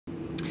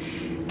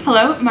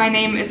Hello, my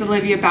name is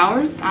Olivia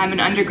Bowers. I'm an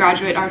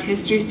undergraduate art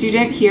history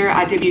student here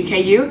at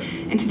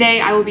WKU, and today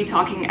I will be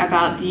talking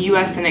about the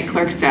U.S. Senate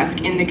Clerk's Desk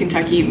in the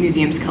Kentucky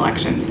Museum's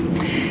collections.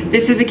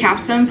 This is a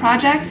capstone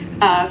project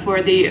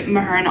for the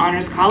Mahurin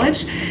Honors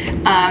College,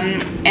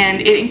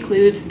 and it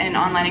includes an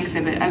online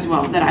exhibit as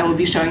well that I will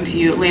be showing to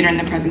you later in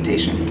the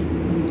presentation.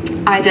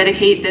 I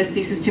dedicate this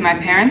thesis to my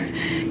parents,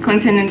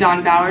 Clinton and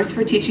Dawn Bowers,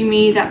 for teaching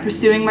me that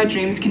pursuing my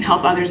dreams can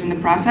help others in the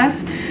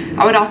process.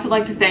 I would also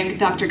like to thank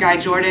Dr. Guy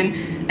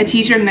Jordan, a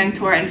teacher,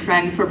 mentor, and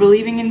friend, for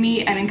believing in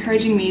me and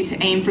encouraging me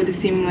to aim for the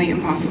seemingly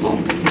impossible.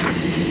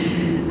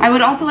 I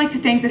would also like to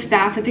thank the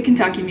staff at the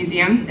Kentucky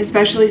Museum,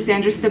 especially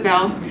Sandra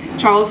Stabell,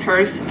 Charles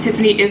Hurst,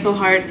 Tiffany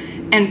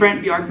Isselhart, and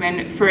Brent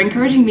Bjorkman, for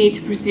encouraging me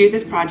to pursue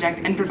this project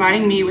and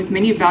providing me with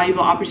many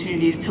valuable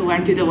opportunities to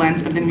learn through the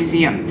lens of the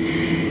museum.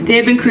 They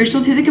have been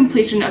crucial to the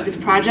completion of this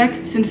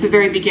project since the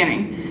very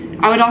beginning.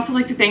 I would also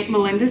like to thank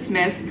Melinda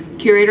Smith,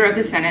 curator of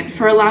the Senate,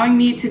 for allowing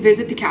me to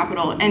visit the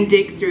Capitol and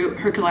dig through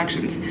her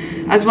collections,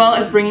 as well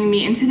as bringing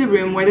me into the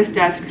room where this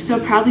desk so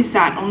proudly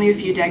sat only a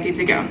few decades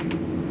ago.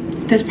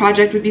 This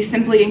project would be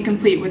simply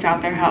incomplete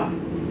without their help.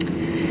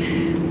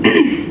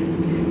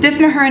 This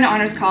Mahurin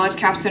Honors College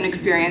capstone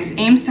experience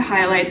aims to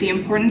highlight the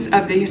importance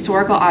of the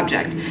historical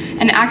object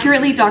and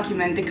accurately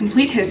document the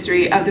complete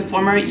history of the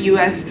former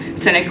U.S.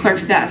 Senate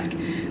Clerk's Desk,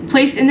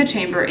 placed in the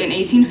chamber in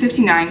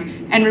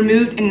 1859 and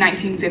removed in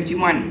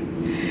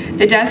 1951.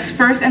 The desk's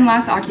first and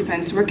last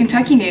occupants were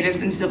Kentucky natives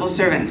and civil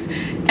servants,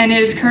 and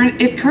its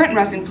current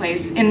resting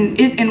place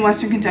is in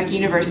Western Kentucky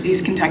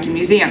University's Kentucky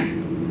Museum.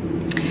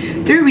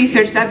 Through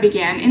research that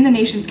began in the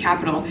nation's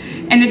capital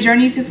and a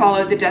journey to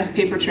follow the desk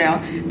paper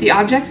trail, the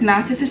object's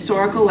massive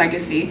historical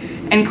legacy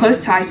and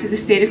close ties to the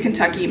state of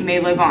Kentucky may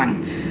live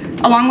on.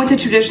 Along with the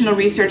traditional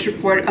research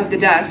report of the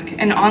desk,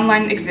 an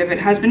online exhibit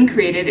has been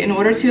created in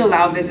order to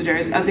allow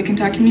visitors of the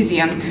Kentucky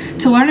Museum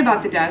to learn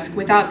about the desk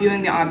without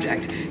viewing the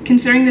object,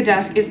 considering the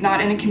desk is not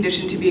in a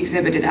condition to be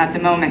exhibited at the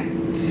moment.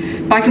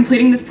 By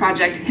completing this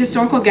project,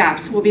 historical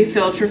gaps will be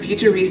filled for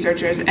future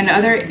researchers and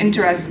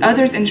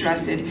others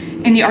interested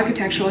in the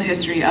architectural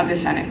history of the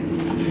Senate.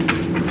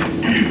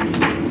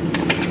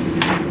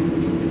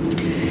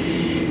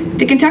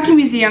 The Kentucky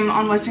Museum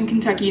on Western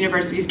Kentucky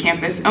University's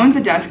campus owns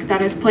a desk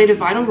that has played a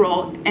vital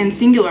role and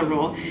singular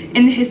role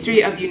in the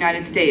history of the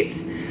United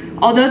States.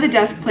 Although the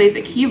desk plays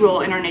a key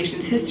role in our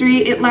nation's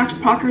history, it lacks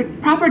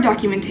proper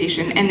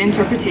documentation and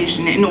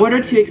interpretation in order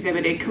to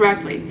exhibit it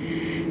correctly.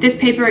 This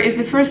paper is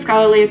the first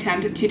scholarly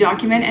attempt to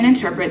document and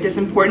interpret this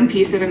important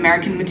piece of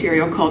American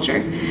material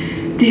culture.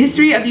 The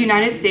history of the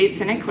United States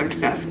Senate Clerk's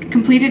Desk,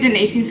 completed in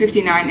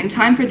 1859 in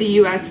time for the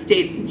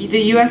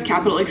U.S.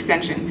 Capitol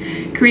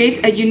extension, creates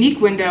a unique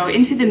window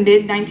into the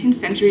mid-19th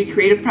century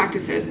creative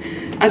practices,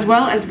 as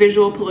well as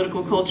visual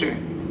political culture.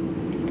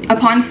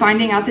 Upon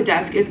finding out the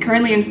desk is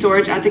currently in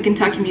storage at the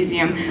Kentucky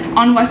Museum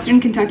on Western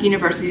Kentucky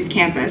University's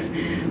campus,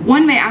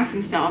 one may ask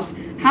themselves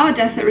how a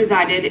desk that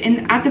resided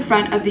at the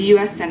front of the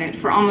U.S. Senate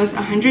for almost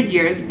 100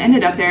 years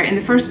ended up there in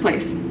the first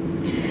place.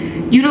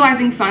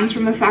 Utilizing funds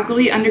from a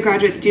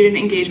Faculty-Undergraduate Student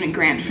Engagement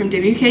grant from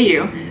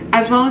WKU,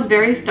 as well as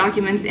various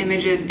documents,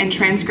 images, and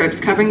transcripts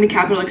covering the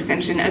Capitol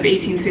extension of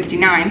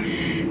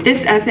 1859,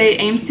 this essay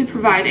aims to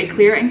provide a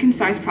clear and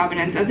concise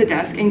provenance of the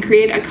desk and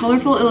create a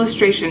colorful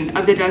illustration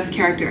of the desk's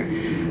character,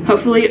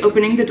 hopefully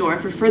opening the door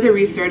for further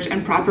research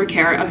and proper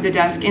care of the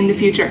desk in the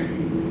future.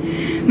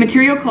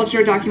 Material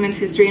culture documents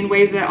history in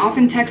ways that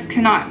often text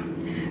cannot.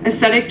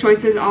 Aesthetic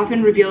choices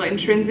often reveal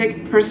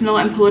intrinsic, personal,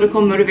 and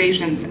political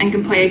motivations and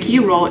can play a key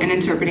role in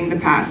interpreting the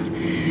past.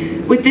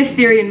 With this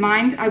theory in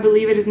mind, I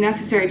believe it is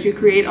necessary to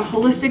create a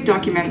holistic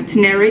document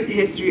to narrate the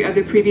history of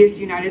the previous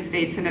United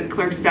States Senate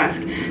Clerk's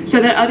Desk so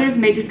that others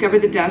may discover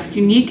the desk's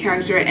unique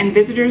character and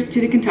visitors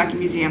to the Kentucky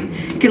Museum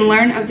can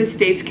learn of the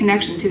state's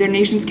connection to their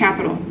nation's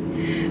capital.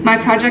 My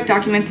project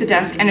documents the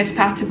desk and its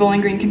path to Bowling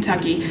Green,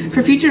 Kentucky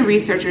for future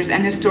researchers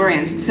and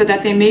historians so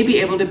that they may be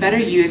able to better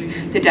use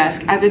the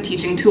desk as a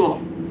teaching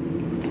tool.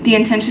 The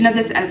intention of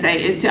this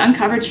essay is to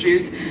uncover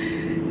truths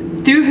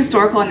through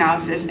historical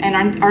analysis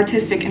and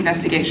artistic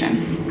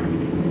investigation.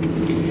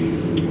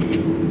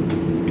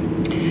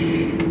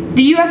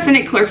 The U.S.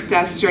 Senate Clerk's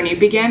Desk journey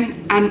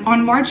began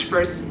on March 1,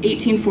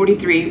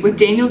 1843, with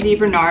Daniel D.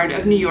 Bernard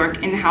of New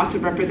York in the House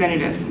of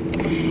Representatives.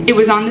 It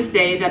was on this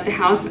day that the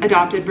House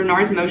adopted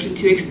Bernard's motion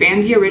to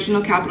expand the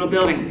original Capitol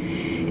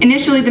building.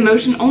 Initially, the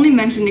motion only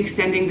mentioned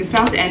extending the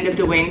south end of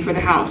the wing for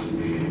the House.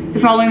 The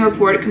following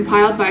report,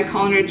 compiled by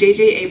Colonel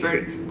J.J.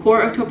 Abert,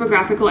 Corps of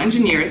Topographical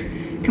Engineers,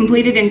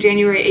 completed in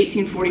January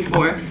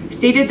 1844,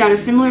 stated that a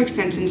similar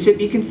extension should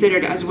be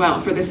considered as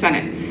well for the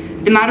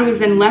Senate. The matter was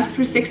then left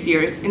for 6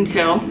 years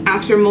until,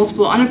 after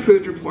multiple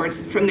unapproved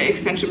reports from the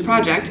extension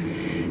project,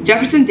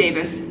 Jefferson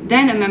Davis,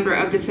 then a member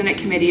of the Senate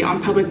Committee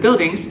on Public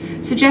Buildings,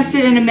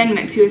 suggested an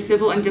amendment to a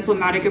civil and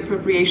diplomatic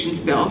appropriations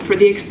bill for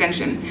the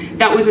extension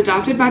that was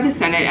adopted by the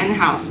Senate and the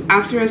House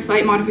after a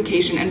slight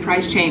modification and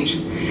price change.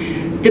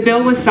 The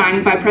bill was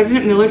signed by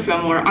President Millard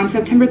Fillmore on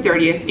September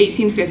 30,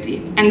 1850,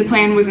 and the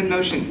plan was in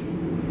motion.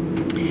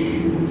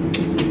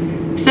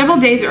 Several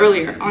days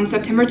earlier, on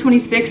September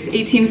 26,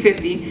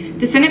 1850,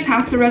 the Senate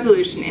passed a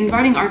resolution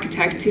inviting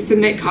architects to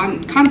submit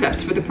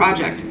concepts for the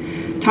project.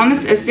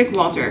 Thomas Istick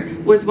Walter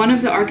was one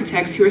of the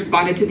architects who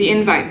responded to the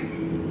invite.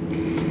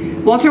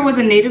 Walter was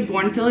a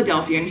native-born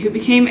Philadelphian who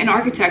became an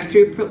architect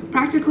through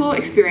practical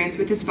experience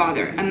with his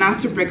father, a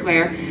master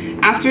bricklayer,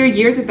 after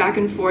years of back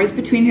and forth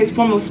between his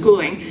formal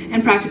schooling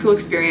and practical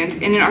experience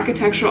in an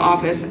architectural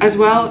office, as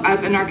well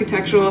as an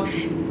architectural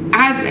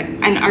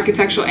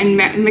and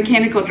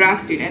mechanical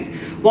draft student.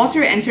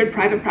 Walter entered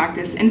private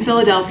practice in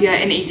Philadelphia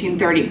in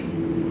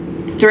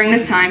 1830. During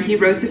this time, he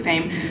rose to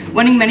fame,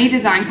 winning many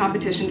design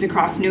competitions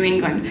across New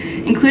England,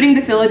 including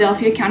the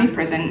Philadelphia County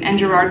Prison and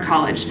Girard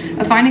College,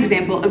 a fine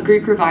example of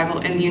Greek revival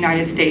in the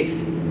United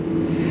States.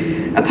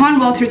 Upon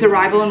Walter's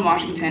arrival in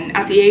Washington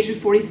at the age of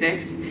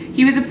 46,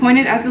 he was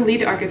appointed as the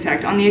lead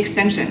architect on the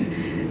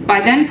extension by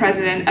then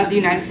President of the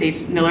United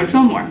States, Millard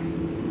Fillmore.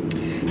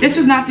 This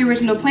was not the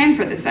original plan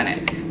for the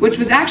Senate, which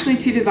was actually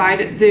to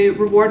divide the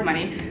reward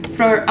money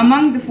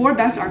among the 4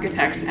 best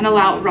architects and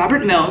allow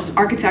Robert Mills,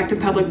 architect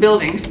of public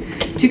buildings,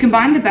 to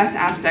combine the best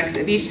aspects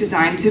of each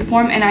design to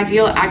form an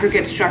ideal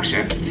aggregate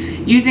structure,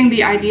 using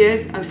the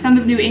ideas of some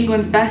of New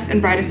England's best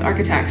and brightest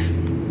architects.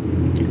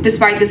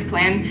 Despite this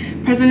plan,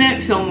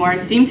 President Fillmore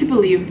seemed to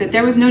believe that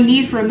there was no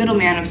need for a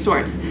middleman of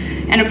sorts,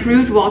 and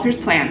approved Walter's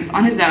plans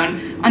on his own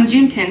on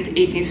June 10,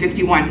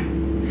 1851.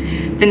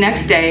 The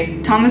next day,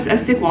 Thomas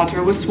Istick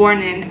Walter was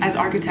sworn in as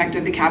architect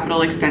of the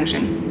Capitol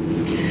extension.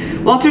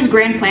 Walter's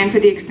grand plan for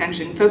the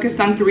extension focused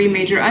on 3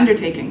 major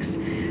undertakings: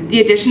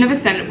 the addition of a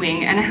Senate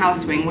wing and a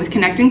House wing with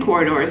connecting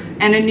corridors,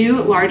 and a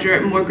new,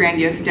 larger, more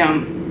grandiose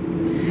dome.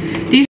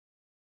 These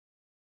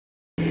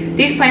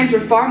plans were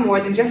far more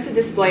than just a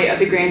display of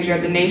the grandeur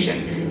of the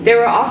nation. They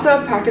were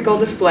also a practical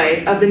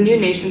display of the new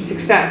nation's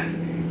success.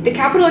 The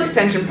Capitol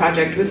extension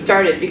project was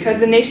started because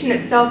the nation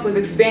itself was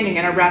expanding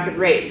at a rapid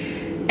rate,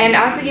 and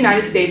as the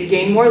United States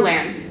gained more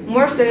land,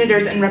 more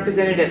senators and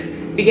representatives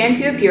began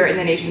to appear in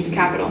the nation's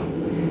capital.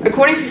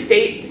 According to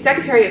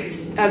Secretary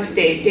of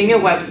State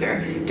Daniel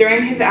Webster,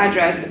 during his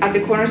address at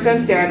the cornerstone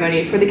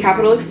ceremony for the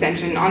Capitol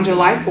extension on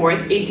July 4,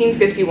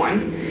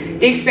 1851,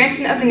 the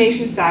expansion of the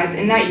nation's size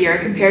in that year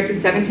compared to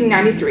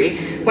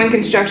 1793, when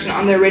construction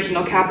on the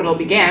original Capitol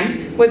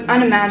began, was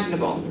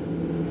unimaginable.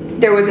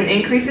 There was an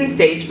increase in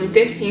states from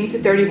 15 to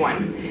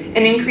 31,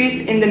 an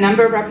increase in the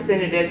number of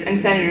representatives and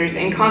senators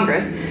in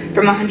Congress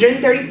from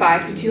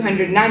 135 to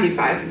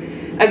 295,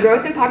 a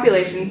growth in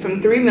population from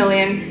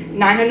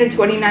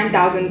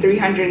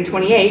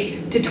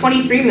 3,929,328 to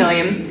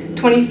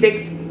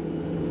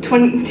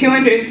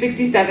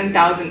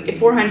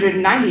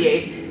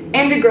 23,267,498,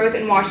 and a growth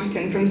in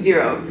Washington from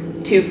 0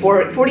 to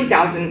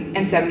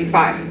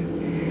 40,075.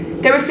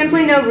 There was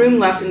simply no room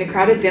left in the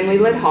crowded, dimly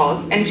lit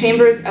halls and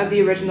chambers of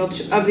the original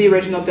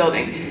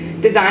building,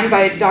 designed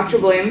by Dr.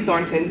 William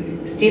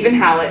Thornton, Stephen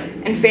Hallett,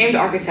 and famed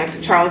architect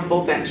Charles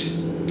Bulfinch.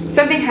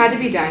 Something had to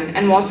be done,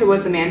 and Walter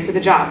was the man for the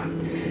job.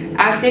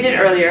 As stated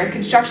earlier,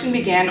 construction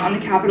began on the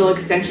Capitol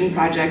extension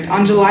project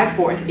on July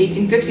 4,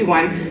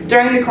 1851,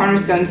 during the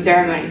cornerstone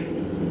ceremony.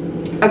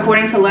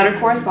 According to letter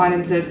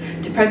correspondences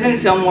to President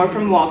Fillmore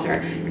from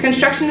Walter,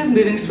 construction was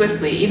moving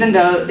swiftly, even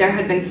though there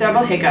had been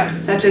several hiccups,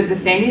 such as the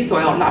sandy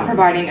soil not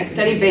providing a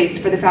steady base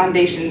for the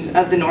foundations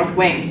of the north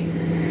wing.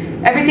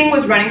 Everything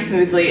was running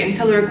smoothly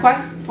until a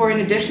request for an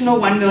additional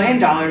 $1 million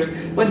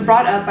was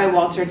brought up by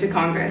Walter to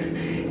Congress,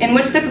 in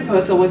which the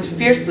proposal was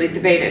fiercely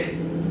debated.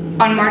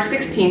 On March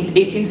 16,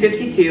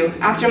 1852,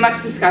 after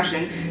much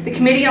discussion, the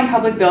Committee on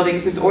Public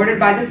Buildings was ordered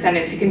by the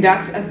Senate to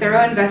conduct a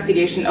thorough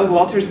investigation of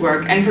Walter's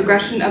work and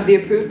progression of the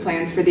approved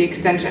plans for the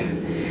extension.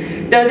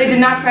 Though they did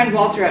not find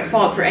Walter at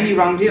fault for any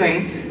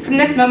wrongdoing, from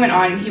this moment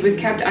on he was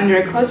kept under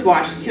a close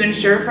watch to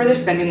ensure further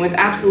spending was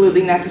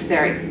absolutely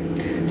necessary.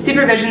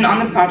 Supervision on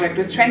the project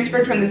was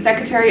transferred from the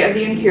Secretary of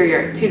the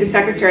Interior to the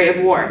Secretary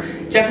of War,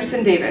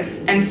 Jefferson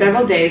Davis, and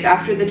several days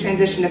after the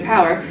transition of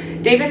power,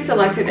 Davis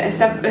selected a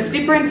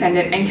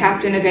superintendent and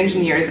captain of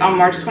engineers on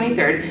March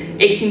 23,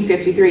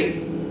 1853.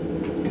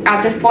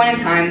 At this point in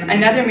time,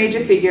 another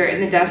major figure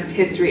in the desk's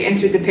history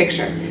entered the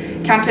picture,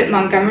 Captain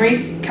Montgomery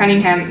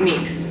Cunningham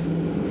Meeks.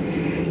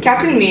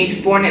 Captain Meeks,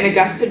 born in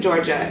Augusta,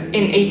 Georgia,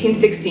 in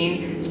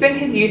 1816, spent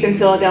his youth in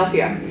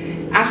Philadelphia.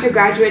 After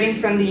graduating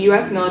from the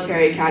U.S.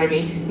 Military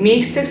Academy,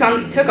 Meeks took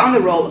on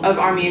the role of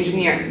Army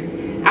engineer.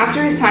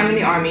 After his time in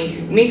the Army,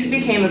 Meeks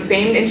became a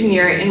famed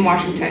engineer in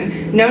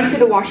Washington, known for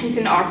the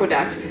Washington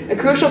Aqueduct, a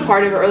crucial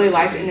part of early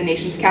life in the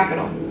nation's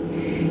capital.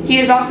 He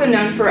is also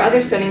known for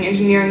other stunning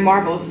engineering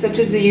marvels, such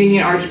as the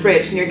Union Arch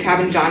Bridge near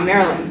Cabin John,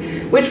 Maryland,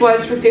 which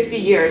was, for 50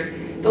 years,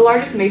 the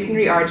largest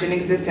masonry arch in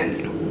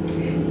existence.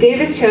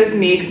 Davis chose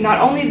Meeks not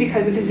only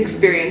because of his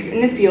experience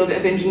in the field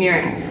of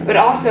engineering, but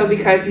also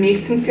because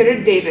Meeks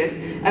considered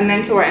Davis a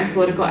mentor and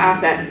political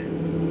asset.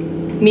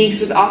 Meeks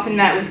was often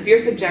met with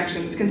fierce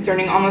objections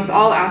concerning almost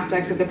all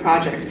aspects of the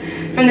project,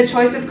 from the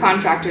choice of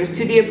contractors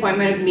to the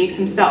appointment of Meeks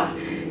himself,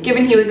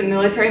 given he was a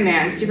military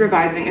man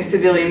supervising a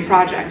civilian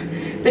project.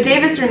 But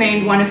Davis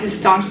remained one of his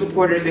staunch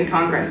supporters in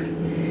Congress.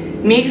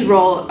 Meage's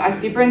role as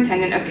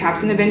superintendent of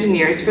Capstone of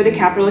Engineers for the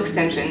Capitol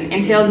Extension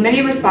entailed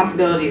many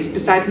responsibilities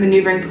besides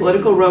maneuvering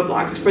political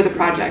roadblocks for the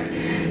project,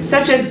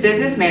 such as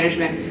business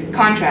management,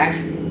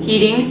 contracts,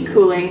 heating,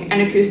 cooling,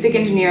 and acoustic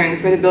engineering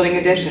for the building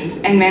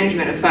additions, and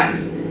management of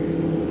funds.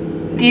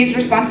 These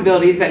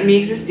responsibilities that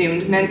Meages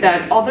assumed meant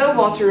that although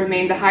Walter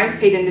remained the highest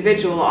paid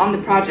individual on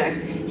the project,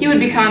 he would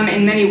become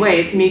in many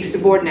ways Meage's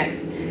subordinate,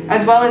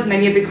 as well as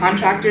many of the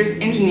contractors,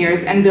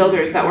 engineers, and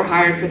builders that were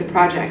hired for the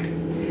project.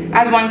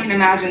 As one can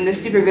imagine,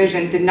 this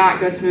supervision did not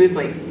go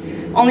smoothly.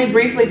 Only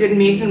briefly did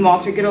Meages and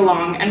Walter get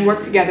along and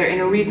work together in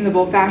a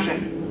reasonable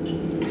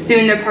fashion.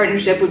 Soon their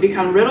partnership would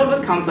become riddled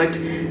with conflict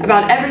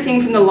about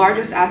everything from the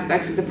largest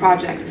aspects of the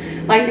project,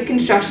 like the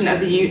construction of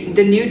the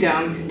new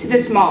dome, to the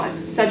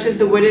smallest, such as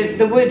the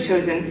wood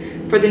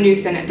chosen for the new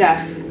Senate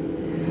desk.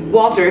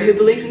 Walter, who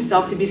believed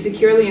himself to be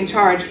securely in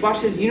charge,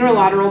 watched his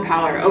unilateral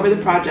power over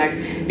the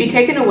project be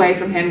taken away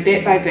from him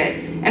bit by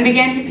bit, and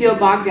began to feel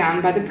bogged down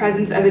by the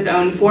presence of his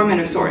own foreman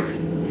of sorts.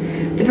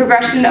 The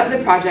progression of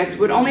the project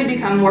would only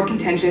become more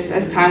contentious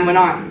as time went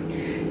on.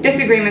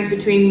 Disagreements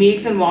between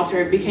Meages and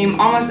Walter became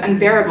almost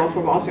unbearable for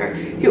Walter,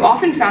 who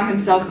often found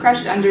himself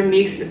crushed under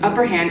Meages'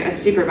 upper hand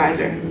as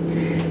supervisor.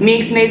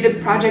 Meages made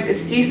the project a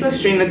ceaseless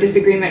stream of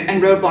disagreement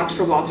and roadblocks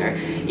for Walter,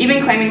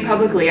 even claiming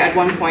publicly at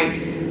one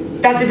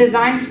point that the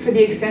designs for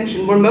the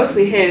extension were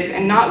mostly his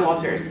and not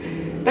Walter's.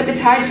 But the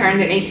tide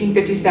turned in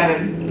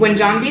 1857, when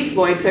John B.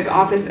 Floyd took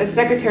office as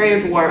Secretary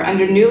of War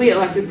under newly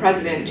elected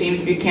President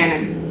James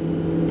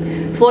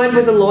Buchanan. Floyd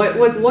was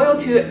loyal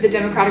to the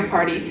Democratic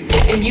Party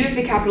and used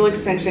the Capitol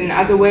Extension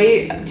as a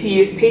way to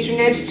use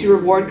patronage to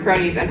reward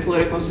cronies and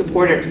political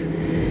supporters.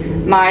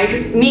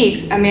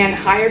 Meages, a man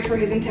hired for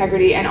his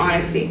integrity and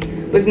honesty,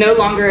 was no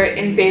longer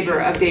in favor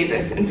of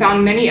Davis and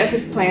found many of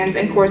his plans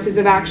and courses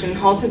of action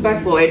halted by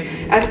Floyd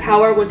as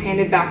power was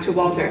handed back to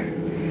Walter.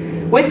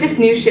 With this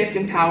new shift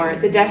in power,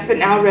 the desk that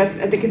now rests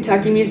at the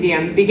Kentucky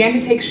Museum began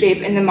to take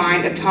shape in the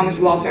mind of Thomas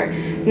Walter,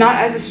 not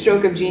as a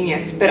stroke of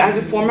genius, but as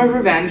a form of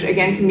revenge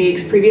against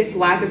Meages' previous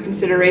lack of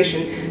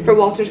consideration for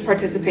Walter's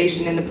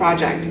participation in the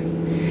project.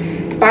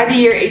 By the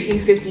year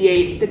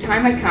 1858, the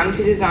time had come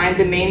to design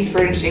the main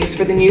furnishings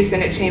for the new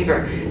Senate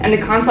chamber, and the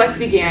conflict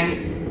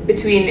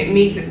between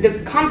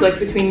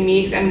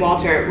Meages and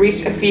Walter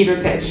reached a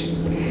fever pitch.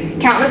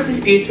 Countless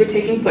disputes were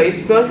taking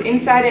place both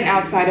inside and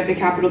outside of the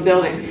Capitol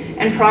building,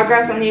 and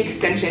progress on the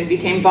extension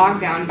became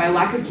bogged down by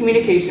lack of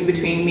communication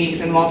between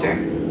Meages and Walter.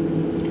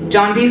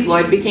 John B.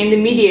 Floyd became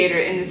the mediator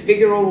in this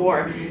vigorous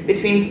war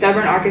between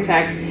stubborn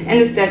architects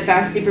and the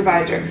steadfast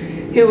supervisor,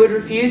 who would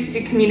refuse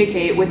to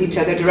communicate with each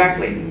other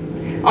directly.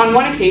 On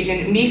one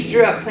occasion, Meages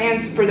drew up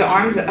plans for the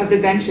arms of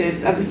the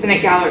benches of the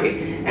Senate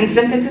gallery and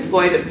sent them to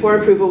Floyd for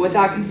approval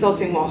without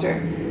consulting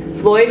Walter.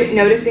 Floyd,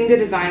 noticing the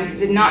designs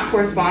did not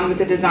correspond with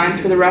the designs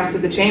for the rest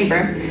of the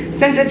chamber,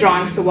 sent the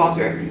drawings to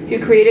Walter,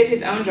 who created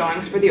his own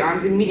drawings for the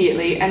arms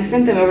immediately and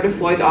sent them over to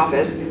Floyd's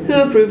office, who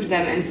approved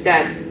them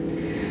instead.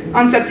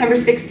 On September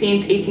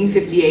 16,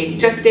 1858,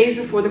 just days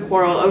before the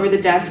quarrel over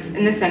the desks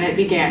in the Senate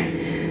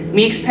began,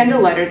 Meages penned a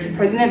letter to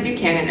President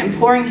Buchanan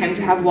imploring him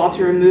to have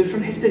Walter removed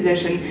from his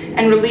position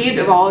and relieved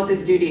of all of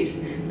his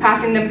duties,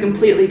 passing them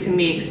completely to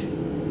Meages.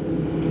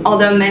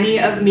 Although many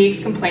of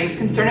Meages' complaints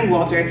concerning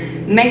Walter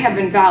may have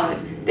been valid,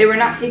 they were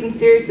not taken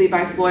seriously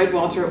by Floyd,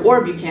 Walter,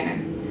 or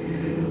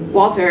Buchanan.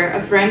 Walter,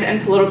 a friend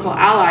and political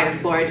ally of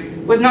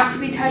Floyd, was not to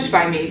be touched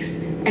by Meages,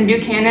 and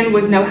Buchanan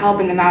was no help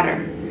in the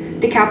matter.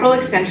 The Capitol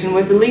Extension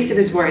was the least of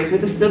his worries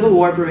with the Civil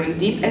War brewing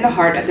deep in the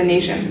heart of the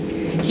nation.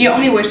 He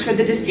only wished for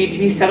the dispute to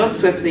be settled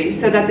swiftly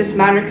so that this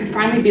matter could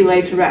finally be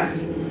laid to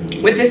rest.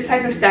 With this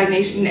type of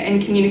stagnation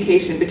in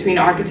communication between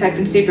architect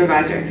and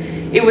supervisor,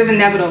 it was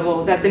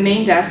inevitable that the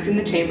main desk in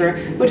the chamber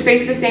would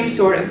face the same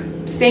sort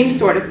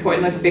of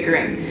pointless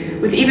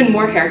bickering, with even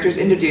more characters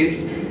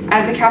introduced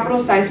as the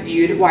Capitol-sized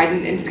feud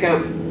widened in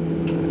scope.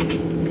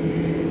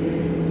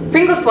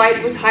 Pringle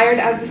Slight was hired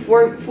as the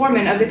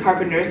foreman of the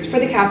carpenters for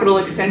the Capitol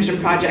Extension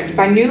project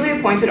by newly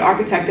appointed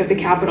architect of the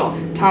Capitol,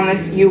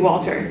 Thomas U.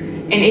 Walter,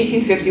 in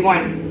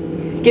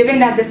 1851. Given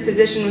that this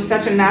position was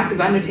such a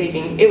massive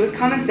undertaking, it was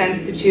common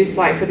sense to choose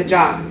Slight for the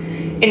job.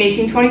 In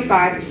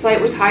 1825,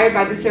 Slight was hired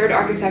by the third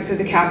architect of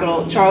the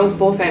Capitol, Charles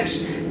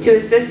Bulfinch, to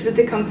assist with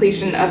the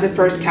completion of the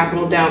first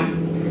Capitol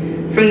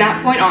dome. From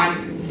that point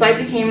on, Slight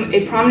became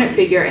a prominent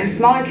figure in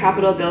smaller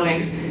Capitol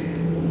building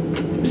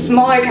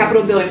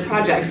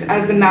projects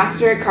as the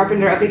master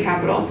carpenter of the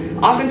Capitol,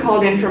 often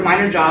called in for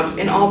minor jobs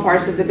in all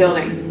parts of the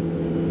building.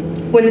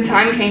 When the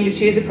time came to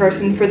choose a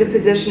person for the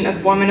position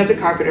of foreman of the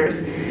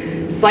carpenters,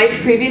 Slight's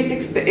previous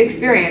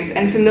experience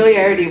and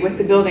familiarity with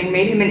the building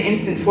made him an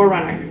instant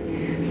forerunner.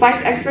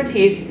 Slight's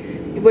expertise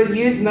was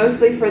used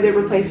mostly for the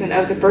replacement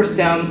of the first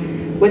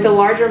dome with a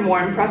larger,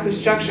 more impressive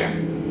structure.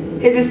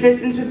 His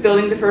assistance with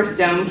building the first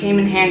dome came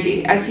in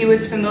handy, as he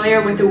was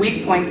familiar with the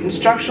weak points and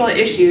structural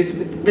issues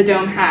the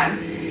dome had.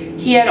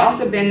 He had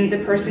also been the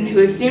person who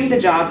assumed the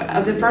job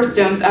of the first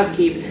dome's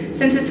upkeep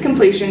since its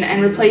completion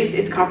and replaced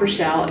its copper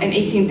shell in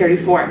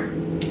 1834.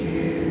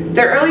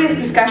 The earliest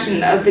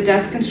discussion of the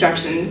desk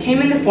construction came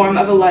in the form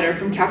of a letter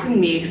from Captain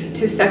Meigs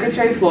to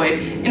Secretary Floyd,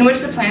 in which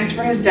the plans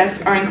for his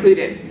desk are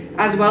included,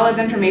 as well as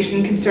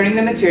information concerning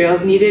the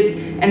materials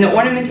needed and the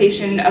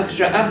ornamentation of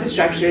the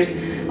structures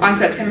on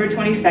September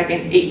 22,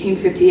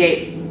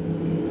 1858.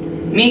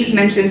 Meigs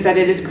mentions that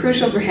it is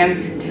crucial for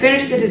him to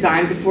finish the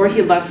design before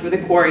he left for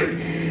the quarries,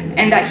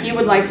 and that he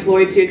would like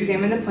Floyd to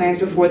examine the plans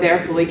before they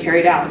are fully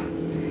carried out.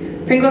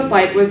 Pringle's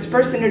Light was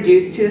first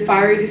introduced to the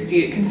fiery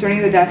dispute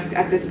concerning the desk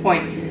at this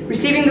point,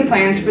 receiving the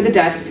plans for the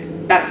desk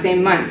that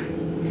same month.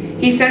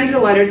 He sends a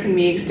letter to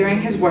Meigs during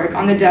his work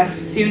on the desk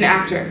soon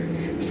after.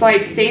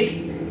 Slight states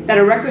that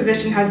a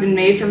requisition has been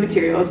made for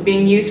materials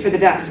being used for the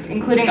desk,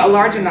 including a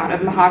large amount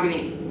of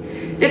mahogany.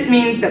 This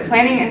means that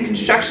planning and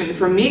construction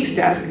for Meigs'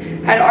 desk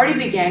had already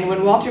begun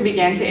when Walter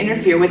began to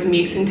interfere with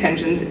Meigs'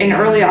 intentions in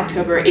early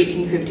October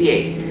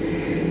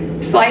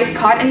 1858. Slight,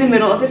 caught in the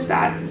middle of the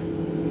spat,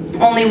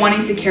 only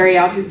wanting to carry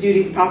out his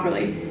duties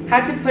properly,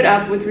 had to put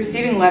up with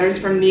receiving letters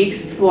from Meigs,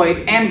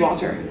 Floyd, and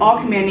Walter, all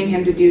commanding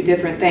him to do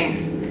different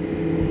things.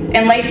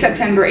 In late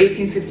September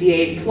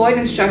 1858, Floyd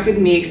instructed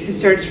Meigs to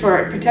search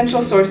for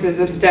potential sources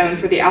of stone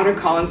for the outer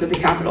columns of the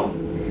Capitol.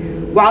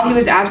 While he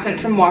was absent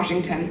from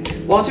Washington,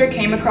 Walter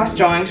came across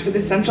drawings for the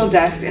central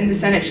desk in the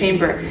Senate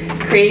chamber,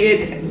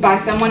 created by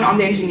someone on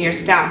the engineer's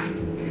staff.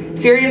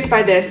 Furious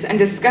by this and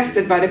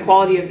disgusted by the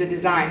quality of the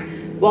design,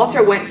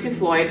 Walter went to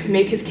Floyd to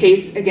make his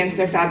case against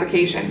their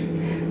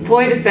fabrication.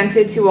 Floyd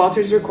assented to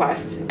Walter's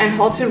request and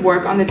halted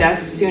work on the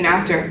desk soon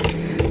after.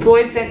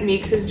 Floyd sent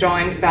Meigs his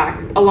drawings back,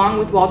 along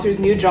with Walter's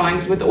new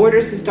drawings with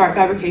orders to start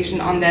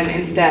fabrication on them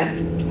instead.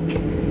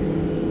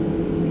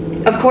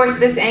 Of course,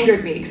 this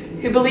angered Meigs,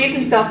 who believed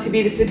himself to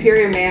be the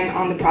superior man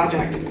on the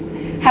project.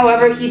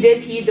 However, he did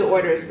heed the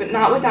orders, but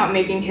not without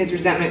making his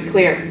resentment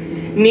clear.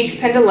 Meigs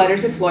penned a letter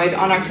to Floyd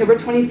on October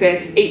 25,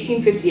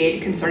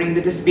 1858, concerning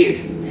the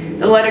dispute.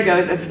 The letter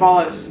goes as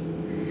follows.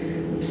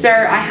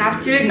 Sir, I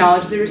have to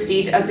acknowledge the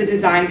receipt of the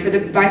design for the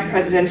Vice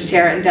President's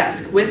chair and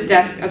desk, with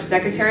desk of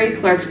Secretary,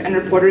 Clerks, and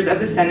Reporters of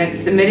the Senate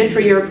submitted for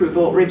your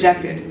approval,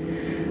 rejected.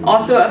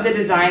 Also of the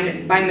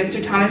design by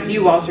Mr. Thomas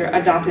U. Walter,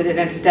 adopted it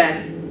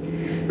instead.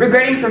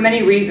 Regretting for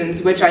many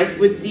reasons, which I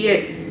would see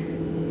it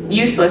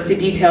useless to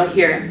detail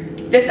here,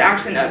 this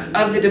action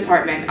of the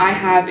department, I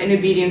have, in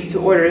obedience to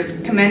orders,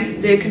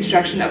 commenced the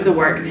construction of the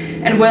work,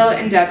 and will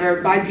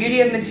endeavor, by beauty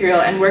of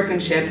material and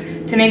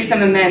workmanship, to make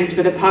some amends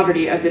for the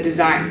poverty of the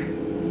design.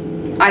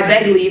 I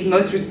beg leave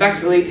most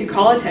respectfully to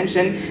call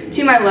attention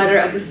to my letter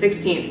of the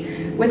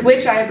 16th, with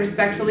which I have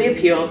respectfully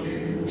appealed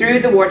through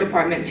the War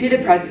Department to the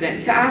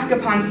President to ask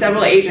upon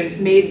several agents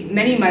made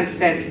many months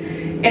since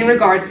in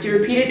regards to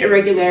repeated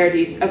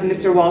irregularities of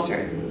Mr.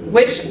 Walter,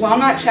 which, while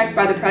not checked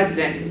by the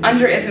President,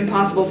 under if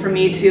impossible for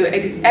me to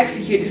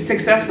execute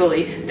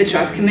successfully the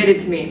trust committed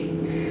to me.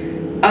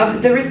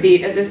 Of the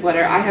receipt of this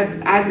letter, I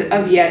have as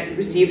of yet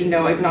received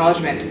no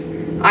acknowledgement.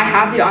 I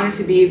have the honor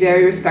to be,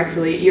 very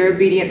respectfully, your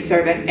obedient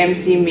servant,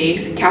 M.C.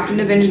 Meigs,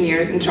 Captain of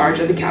Engineers in charge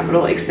of the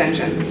Capitol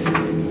Extension.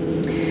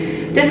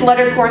 This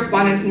letter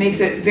correspondence makes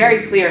it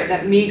very clear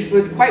that Meigs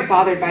was quite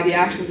bothered by the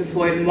actions of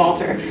Floyd and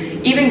Walter,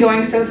 even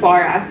going so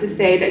far as to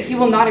say that he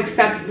will not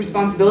accept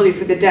responsibility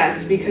for the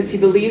desk because he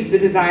believes the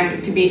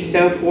design to be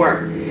so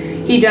poor.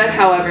 He does,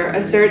 however,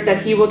 assert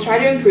that he will try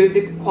to improve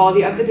the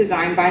quality of the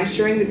design by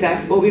ensuring the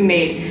desk will be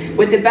made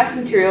with the best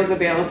materials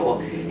available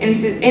in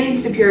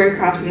superior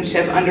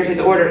craftsmanship under his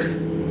orders.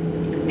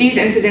 These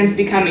incidents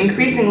become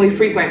increasingly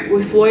frequent,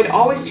 with Floyd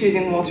always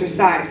choosing Walter's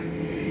side.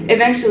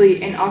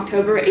 Eventually, in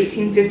October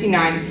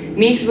 1859,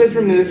 Meigs was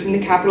removed from the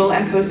Capitol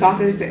and Post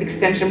Office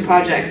extension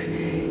projects.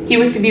 He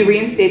was to be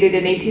reinstated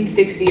in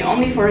 1860,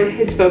 only for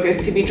his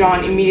focus to be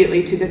drawn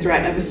immediately to the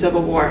threat of a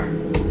civil war.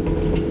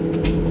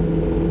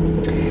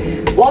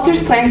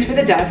 Walter's plans for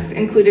the desk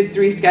included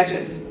 3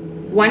 sketches: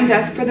 one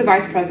desk for the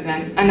Vice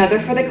President, another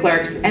for the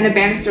clerks, and a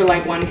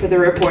banister-like one for the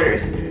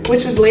reporters,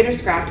 which was later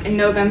scrapped in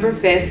November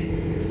 5,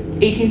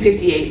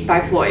 1858 by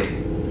Floyd.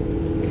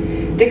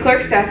 The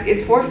clerk's desk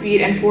is 4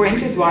 feet and 4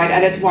 inches wide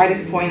at its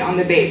widest point on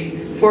the base,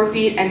 4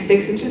 feet and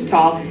 6 inches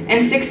tall,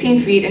 and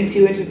 16 feet and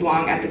 2 inches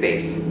long at the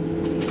base.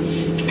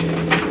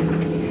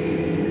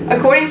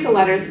 According to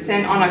letters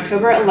sent on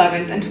October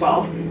 11th and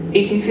 12th,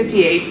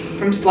 1858,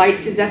 from Slight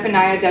to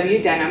Zephaniah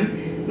W. Denham,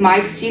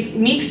 Meigs'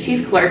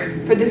 chief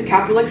clerk for the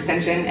Capitol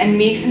Extension, and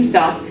Meigs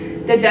himself,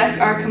 the desks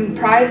are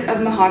comprised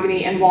of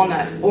mahogany and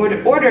walnut,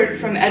 ordered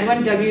from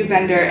Edwin W.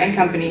 Bender and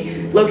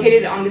Company,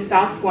 located on the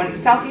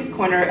southeast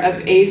corner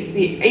of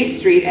 8th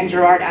Street and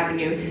Girard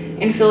Avenue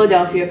in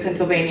Philadelphia,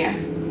 Pennsylvania.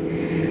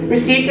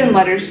 Receipts and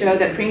letters show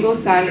that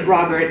Pringle's son,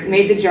 Robert,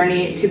 made the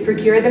journey to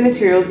procure the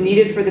materials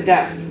needed for the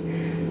desks.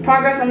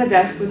 Progress on the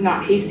desk was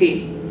not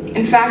hasty.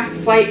 In fact,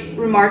 Slight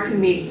remarked to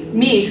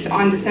Meigs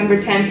on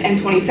December 10th and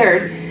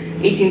 23rd,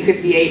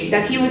 1858,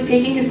 that he was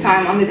taking his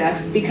time on the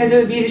desk because it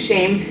would be a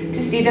shame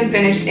to see them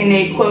finished in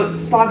a, quote,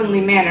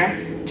 slovenly manner,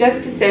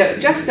 just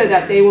so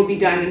that they will be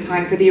done in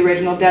time for the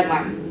original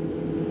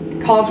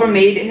deadline. Calls were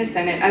made in the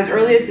Senate as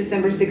early as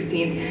December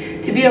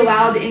 16th to be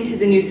allowed into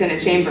the new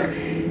Senate chamber,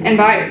 and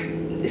by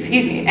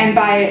and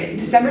by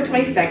December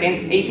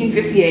 22nd,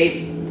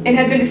 1858, it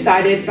had been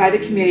decided by the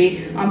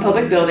Committee on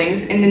Public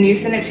Buildings in the new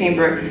Senate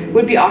chamber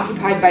would be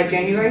occupied by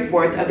January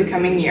 4th of the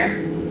coming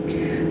year.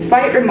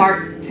 Slight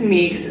remarked to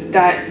Meigs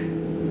that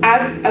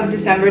as of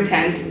December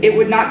 10th, it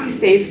would not be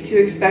safe to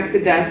expect the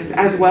desk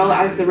as well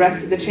as the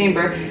rest of the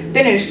chamber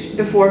finished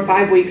before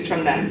 5 weeks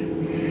from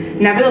then.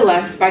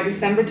 Nevertheless, by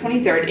December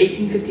 23rd,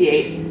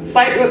 1858,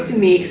 Slight wrote to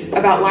Meigs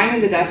about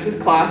lining the desk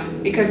with cloth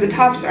because the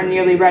tops are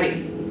nearly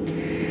ready.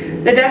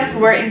 The desks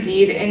were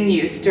indeed in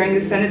use during the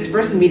Senate's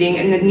first meeting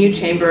in the new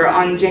chamber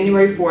on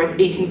January 4th,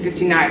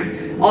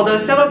 1859, although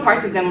several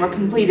parts of them were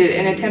completed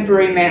in a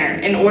temporary manner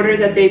in order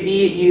that they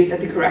be used at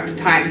the correct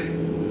time.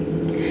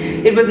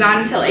 It was not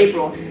until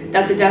April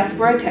that the desks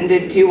were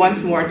attended to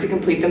once more to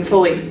complete them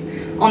fully.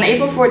 On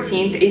April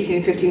 14,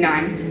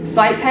 1859,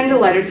 Slight penned a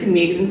letter to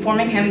Meigs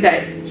informing him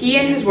that he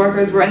and his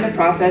workers were in the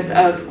process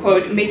of,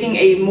 quote, making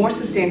a more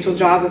substantial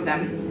job of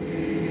them.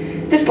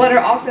 This letter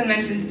also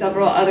mentioned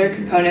several other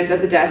components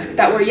of the desk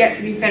that were yet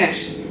to be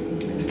finished.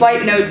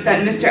 Slight notes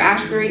that Mr.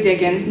 Ashbury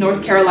Dickens,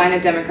 North Carolina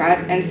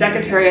Democrat and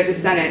Secretary of the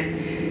Senate,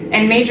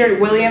 and Major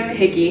William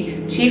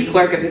Hickey, Chief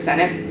Clerk of the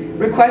Senate,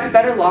 request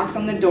better locks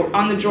on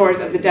the drawers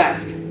of the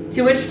desk,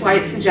 to which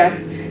Slight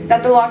suggests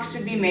that the locks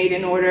should be made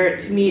in order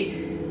to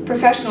meet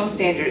professional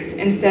standards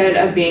instead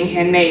of being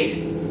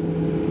handmade.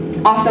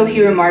 Also,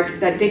 he remarks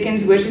that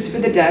Dickens wishes for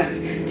the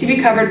desk to be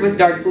covered with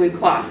dark blue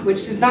cloth,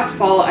 which does not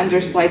fall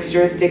under Slight's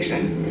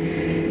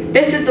jurisdiction.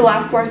 This is the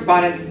last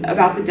correspondence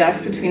about the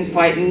desk between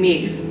Slight and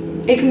Meigs.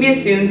 It can be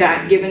assumed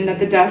that, given that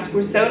the desks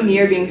were so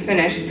near being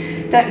finished,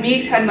 that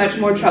Meigs had much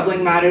more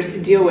troubling matters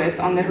to deal with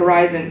on the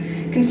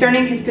horizon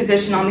concerning his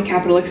position on the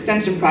Capitol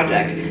Extension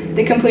project.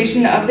 The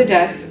completion of the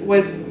desk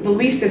was the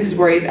least of his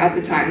worries at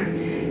the time,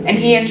 and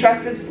he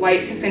entrusted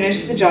Slight to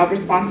finish the job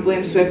responsibly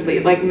and swiftly,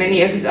 like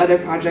many of his other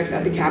projects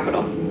at the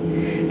Capitol.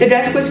 The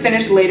desk was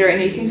finished later in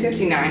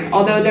 1859,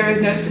 although there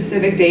is no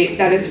specific date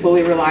that is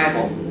fully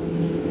reliable.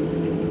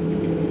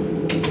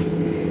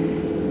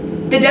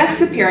 The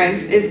desk's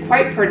appearance is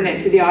quite pertinent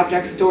to the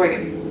object's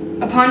story.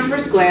 Upon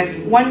first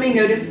glance, one may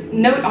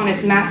note on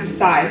its massive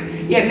size,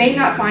 yet may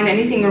not find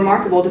anything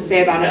remarkable to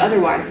say about it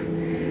otherwise.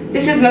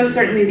 This is most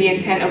certainly the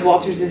intent of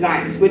Walter's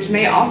designs, which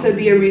may also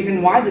be a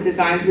reason why the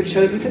designs were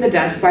chosen for the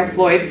desk by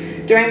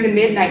Floyd during the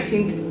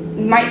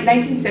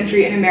mid-19th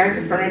century in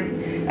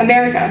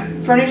America,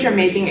 furniture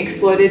making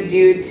exploded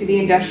due to the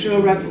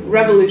Industrial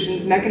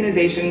Revolution's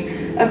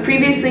mechanization of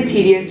previously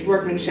tedious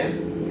workmanship.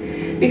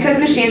 Because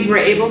machines were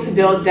able to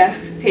build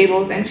desks,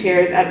 tables, and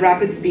chairs at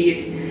rapid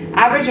speeds,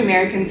 average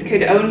Americans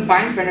could own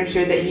fine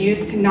furniture that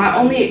used to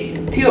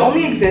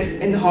only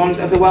exist in the homes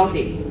of the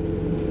wealthy.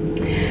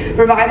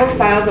 Revival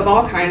styles of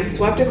all kinds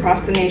swept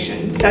across the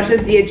nation, such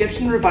as the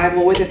Egyptian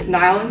revival with its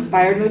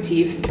Nile-inspired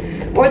motifs,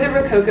 or the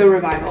Rococo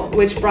revival,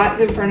 which brought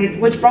the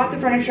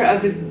furniture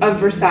of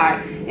Versailles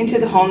into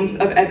the homes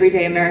of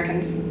everyday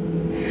Americans.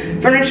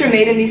 Furniture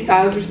made in these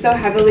styles were so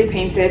heavily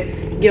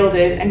painted,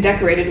 gilded, and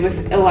decorated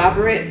with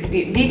elaborate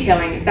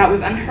detailing that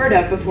was unheard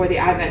of before the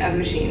advent of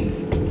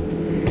machines.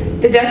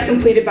 The desk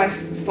completed by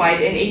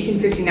Slight in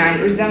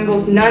 1859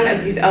 resembles none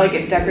of these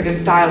elegant decorative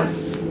styles.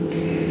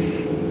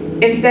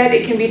 Instead,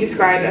 it can be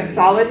described as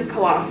solid,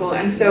 colossal,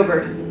 and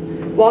sobered.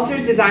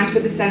 Walter's designs for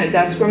the Senate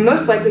desk were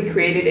most likely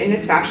created in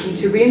this fashion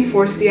to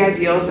reinforce the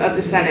ideals of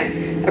the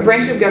Senate, a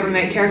branch of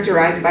government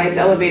characterized by its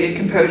elevated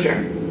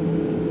composure.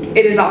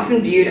 It is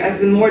often viewed as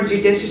the more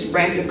judicious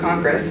branch of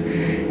Congress,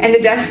 and the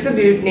desk's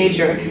subdued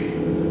nature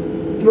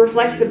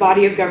reflects the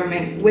body of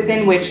government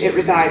within which it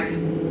resides.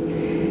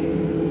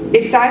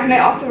 Its size may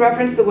also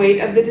reference the weight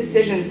of the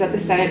decisions that the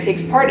Senate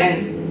takes part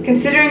in.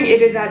 Considering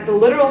it is at the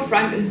literal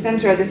front and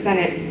center of the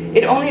Senate,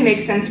 it only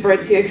makes sense for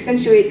it to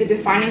accentuate the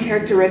defining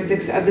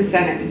characteristics of the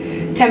Senate,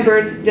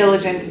 tempered,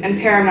 diligent, and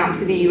paramount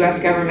to the U.S.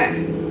 government.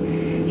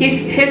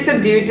 His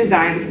subdued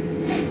designs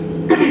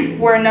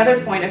were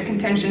another point of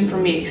contention for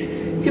Meigs,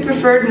 who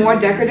preferred more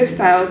decorative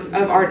styles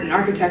of art and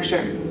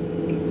architecture.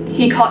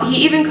 He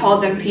even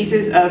called them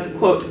pieces of,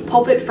 quote,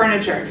 pulpit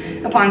furniture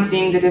upon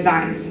seeing the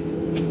designs.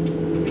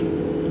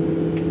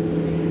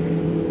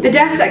 The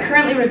desk that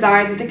currently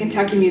resides at the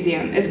Kentucky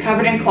Museum is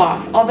covered in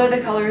cloth, although the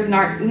color is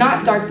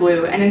not dark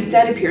blue and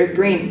instead appears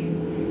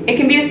green. It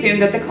can be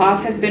assumed that the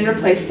cloth has been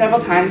replaced several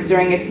times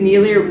during its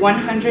nearly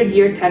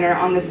 100-year tenure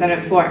on the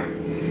Senate floor.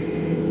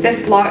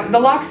 The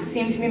locks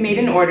seem to be made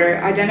in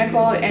order,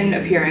 identical in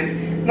appearance,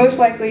 most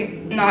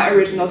likely not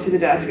original to the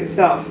desk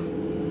itself.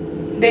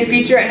 They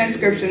feature an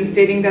inscription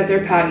stating that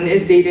their patent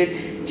is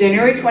dated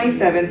January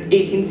 27,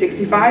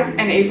 1865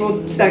 and April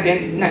 2,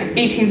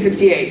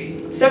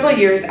 1858, several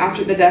years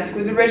after the desk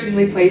was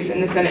originally placed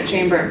in the Senate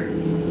chamber.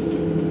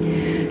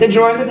 The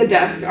drawers of the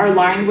desk are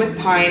lined with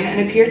pine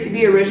and appear to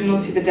be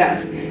original to the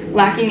desk,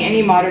 lacking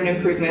any modern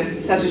improvements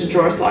such as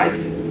drawer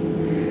slides.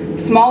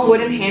 Small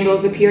wooden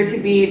handles appear to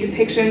be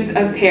depictions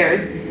of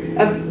pears,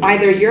 of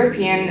either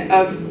European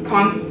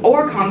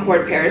or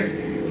Concord pears,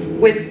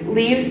 with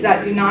leaves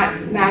that do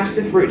not match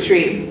the fruit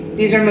tree.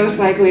 These are most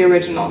likely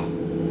original.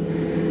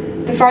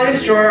 The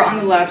farthest drawer on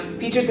the left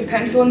features a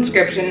pencil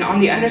inscription on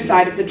the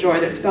underside of the drawer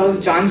that spells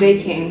John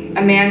J. King,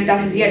 a man that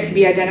has yet to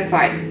be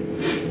identified.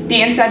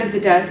 The inside of the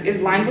desk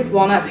is lined with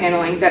walnut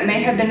paneling that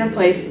may have been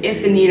replaced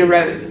if the need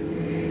arose.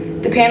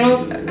 The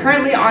panels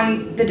currently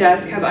on the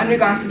desk have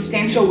undergone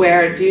substantial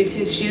wear due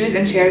to shoes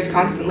and chairs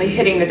constantly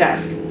hitting the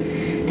desk.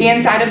 The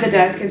inside of the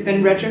desk has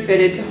been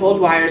retrofitted to hold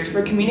wires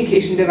for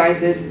communication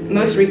devices,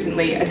 most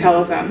recently a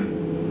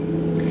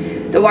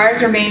telephone. The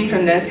wires remain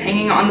from this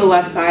hanging on the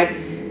left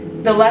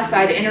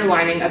side inner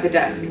lining of the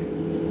desk.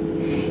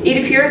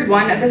 It appears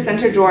one of the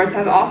center drawers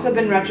has also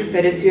been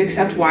retrofitted to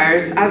accept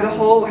wires, as a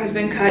hole has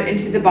been cut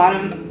into the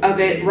bottom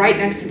of it right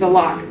next to the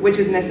lock, which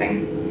is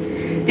missing.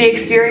 The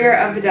exterior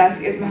of the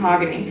desk is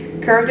mahogany,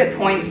 curved at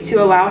points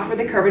to allow for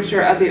the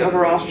curvature of the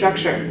overall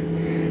structure.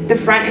 The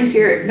front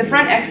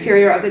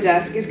exterior of the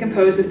desk is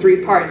composed of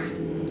 3 parts.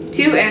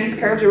 2 ends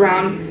curved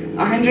around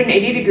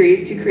 180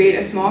 degrees to create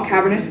a small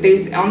cavernous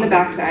space on the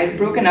backside,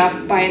 broken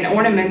up by an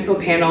ornamental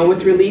panel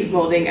with relief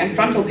molding and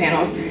frontal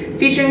panels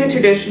featuring the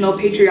traditional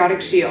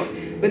patriotic shield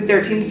with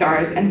 13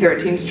 stars and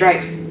 13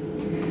 stripes.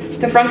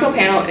 The frontal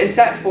panel is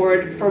set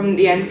forward from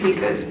the end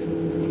pieces,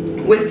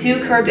 with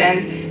 2 curved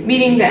ends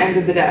meeting the ends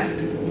of the desk.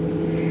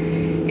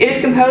 It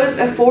is composed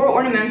of 4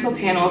 ornamental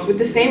panels with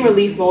the same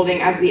relief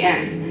molding as the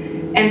ends,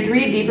 and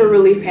 3 deeper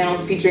relief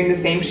panels featuring the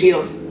same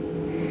shield.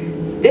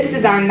 This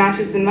design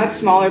matches the much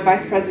smaller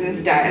Vice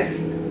President's dais,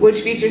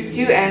 which features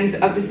 2 ends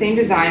of the same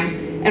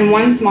design and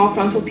 1 small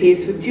frontal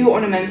piece with 2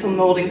 ornamental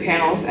molding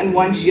panels and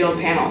 1 shield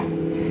panel.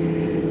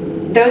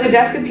 Though the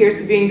desk appears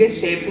to be in good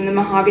shape from the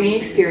mahogany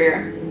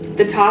exterior,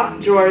 the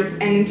top, drawers,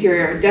 and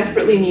interior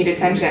desperately need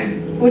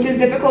attention, which is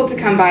difficult to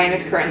come by in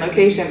its current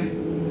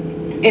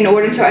location. In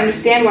order to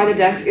understand why the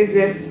desk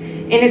exists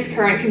in its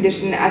current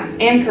condition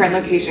and current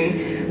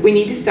location, we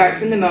need to start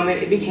from the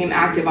moment it became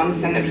active on the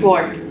Senate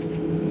floor.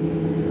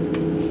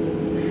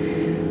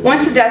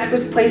 Once the desk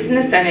was placed in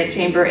the Senate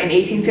chamber in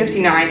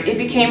 1859, it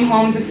became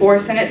home to 4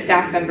 Senate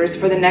staff members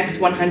for the next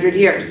 100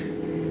 years.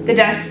 The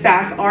desk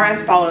staff are as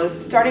follows,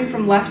 starting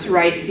from left to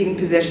right seating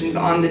positions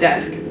on the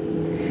desk.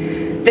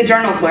 The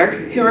journal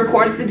clerk, who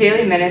records the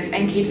daily minutes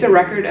and keeps a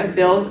record of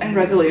bills and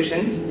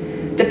resolutions.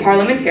 The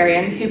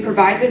parliamentarian, who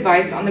provides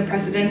advice on the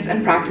precedents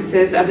and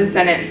practices of the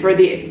Senate for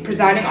the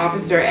presiding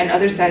officer and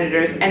other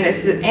senators and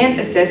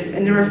assists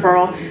in the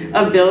referral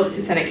of bills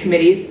to Senate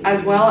committees,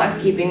 as well as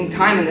keeping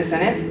time in the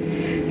Senate.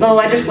 The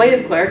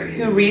legislative clerk,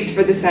 who reads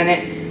for the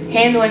Senate,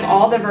 handling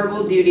all the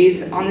verbal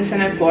duties on the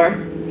Senate floor,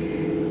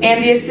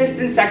 and the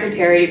assistant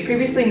secretary,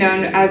 previously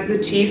known as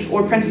the chief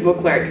or principal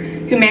clerk,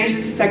 who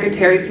manages the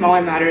secretary's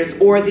smaller matters,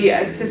 or the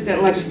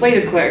assistant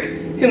legislative clerk,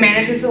 who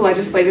manages the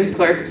legislative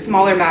clerk's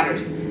smaller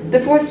matters. The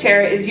 4th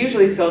chair is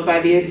usually filled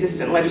by the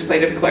assistant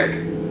legislative clerk.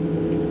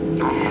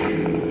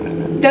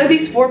 Though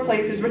these 4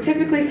 places were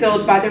typically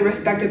filled by their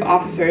respective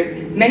officers,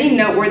 many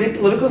noteworthy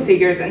political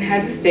figures and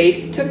heads of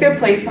state took their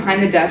place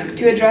behind the desk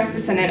to address the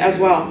Senate as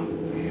well.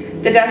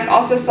 The desk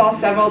also saw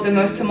several of the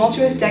most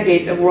tumultuous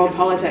decades of world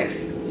politics.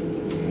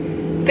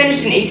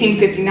 Finished in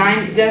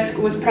 1859, the desk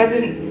was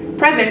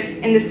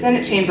present in the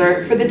Senate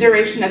chamber for the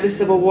duration of the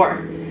Civil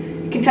War.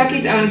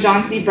 Kentucky's own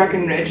John C.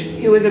 Breckinridge,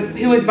 who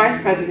was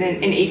vice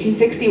president in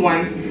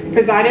 1861,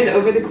 presided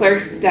over the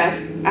clerk's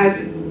desk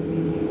as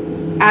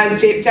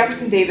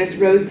Jefferson Davis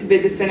rose to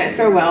bid the Senate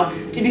farewell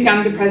to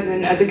become the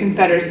President of the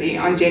Confederacy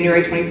on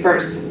January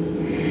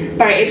 21st.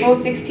 By April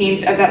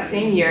 16th of that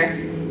same year,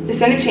 the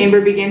Senate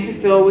chamber began to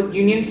fill with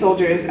Union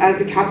soldiers as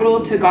the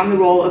Capitol took on the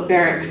role of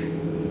barracks.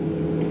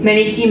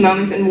 Many key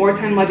moments in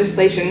wartime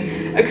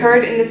legislation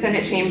occurred in the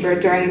Senate chamber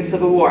during the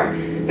Civil War,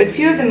 but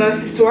 2 of the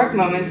most historic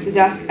moments the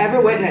desk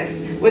ever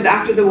witnessed was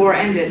after the war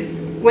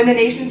ended, when the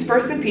nation's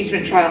first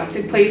impeachment trial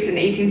took place in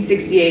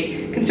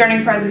 1868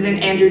 concerning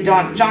President Andrew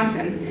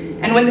Johnson,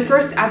 and when the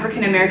first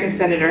African-American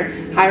senator,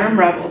 Hiram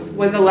Revels,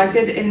 was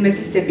elected in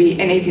Mississippi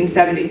in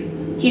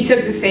 1870. He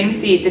took the same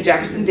seat that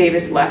Jefferson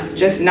Davis left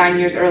just 9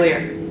 years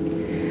earlier.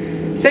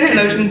 Senate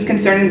motions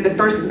concerning the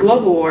First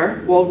Global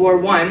War, World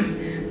War I,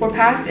 were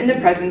passed in the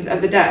presence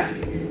of the desk,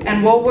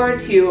 and World War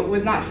II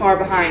was not far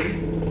behind.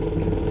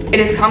 It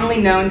is commonly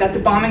known that the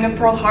bombing of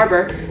Pearl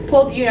Harbor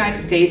pulled the United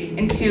States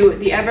into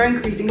the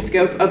ever-increasing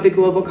scope of the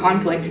global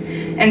conflict,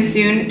 and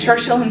soon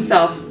Churchill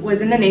himself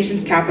was in the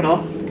nation's capital,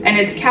 and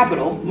its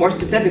capital, more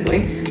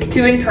specifically,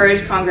 to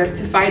encourage Congress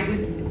to fight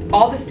with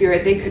all the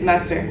spirit they could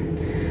muster.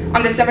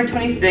 On December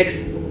 26,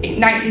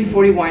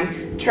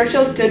 1941,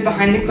 Churchill stood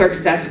behind the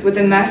clerk's desk with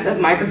a mess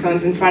of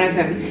microphones in front of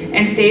him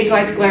and stage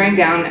lights glaring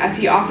down as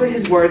he offered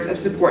his words of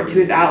support to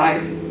his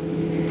allies.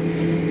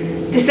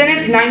 The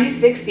Senate's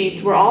 96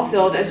 seats were all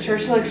filled as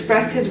Churchill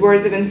expressed his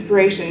words of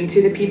inspiration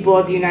to the people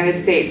of the United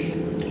States,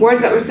 words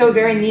that were so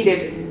very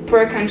needed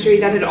for a country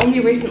that had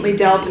only recently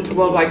delved into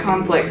worldwide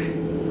conflict.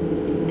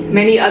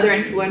 Many other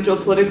influential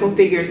political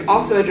figures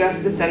also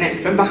addressed the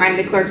Senate from behind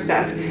the clerk's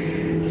desk,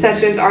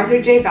 such as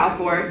Arthur J.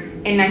 Balfour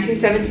in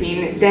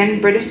 1917, then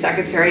British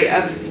Secretary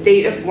of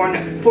State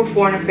for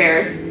Foreign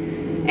Affairs,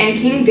 and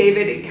King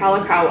David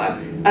Kalakaua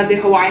of the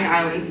Hawaiian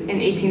Islands in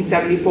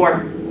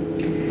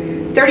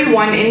 1874.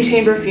 31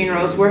 in-chamber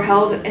funerals were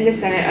held in the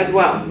Senate as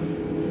well,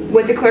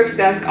 with the clerk's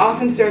desk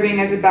often serving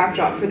as a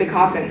backdrop for the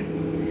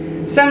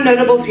coffin. Some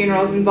notable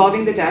funerals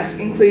involving the desk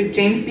include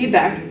James B.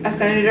 Beck, a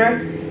senator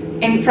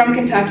from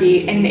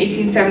Kentucky in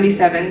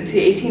 1877 to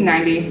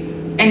 1890,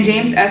 and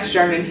James S.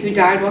 Sherman, who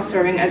died while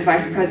serving as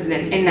vice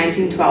president in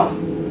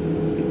 1912.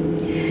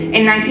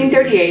 In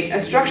 1938, a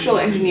structural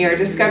engineer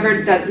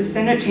discovered that the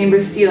Senate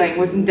chamber's ceiling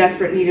was in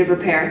desperate need of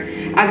repair,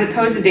 as it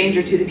posed a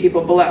danger to the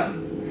people below.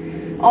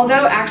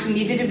 Although action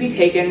needed to be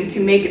taken to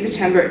make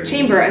the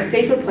chamber a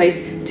safer place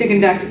to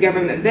conduct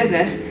government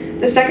business,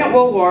 the Second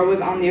World War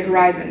was on the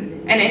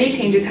horizon, and any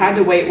changes had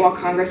to wait while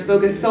Congress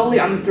focused solely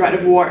on the threat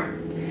of war.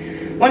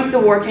 Once the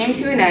war came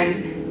to an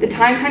end, the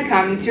time had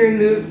come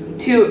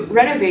to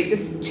renovate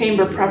this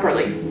chamber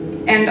properly.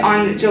 And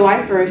on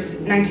July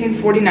 1st,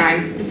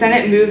 1949, the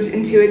Senate moved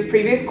into its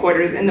previous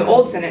quarters in the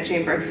old Senate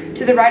chamber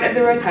to the right of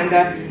the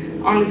rotunda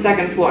on the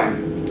second floor.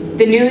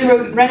 The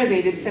newly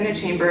renovated Senate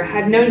chamber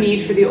had no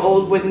need for the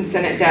old wooden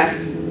Senate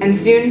desks, and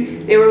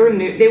soon they were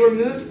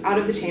moved out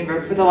of the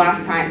chamber for the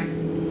last time.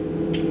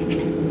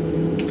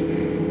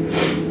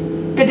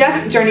 The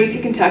desk's journey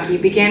to Kentucky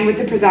began with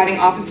the presiding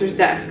officer's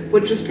desk,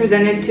 which was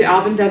presented to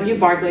Alvin W.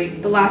 Barkley,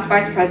 the last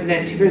vice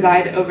president to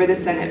preside over the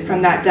Senate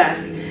from that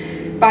desk,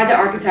 by the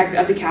architect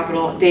of the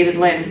Capitol, David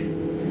Lynn.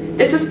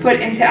 This was put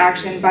into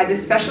action by the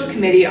Special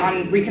Committee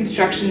on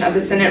Reconstruction of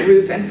the Senate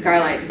Roof and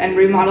Skylights and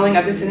Remodeling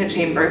of the Senate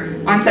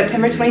Chamber on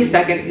September 22,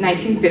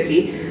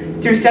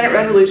 1950, through Senate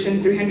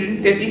Resolution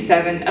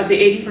 357 of the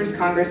 81st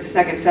Congress'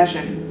 second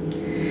session.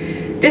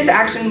 This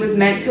action was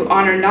meant to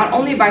honor not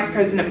only Vice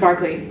President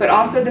Barkley, but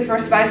also the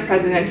first vice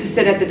president to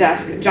sit at the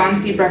desk, John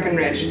C.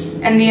 Breckinridge,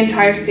 and the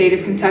entire state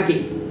of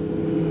Kentucky.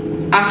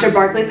 After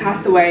Barkley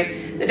passed away,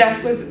 the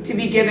desk was to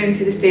be given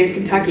to the state of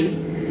Kentucky.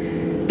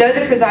 Though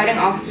the presiding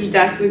officer's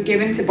desk was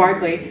given to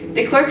Barkley,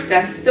 the clerk's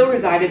desk still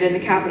resided in the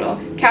Capitol,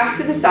 cast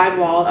to the side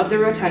wall of the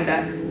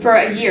rotunda, for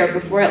a year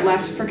before it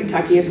left for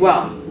Kentucky as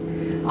well.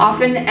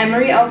 Often,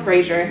 Emory L.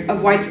 Frazier,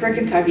 of Whitesburg,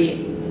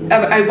 Kentucky,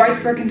 a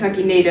Whitesburg,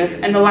 Kentucky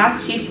native, and the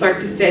last chief clerk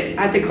to sit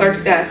at the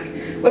clerk's desk,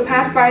 would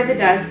pass by the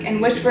desk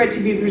and wish for it to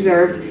be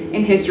preserved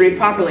in history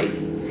properly.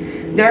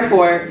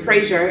 Therefore,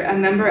 Frazier, a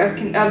member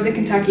of the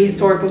Kentucky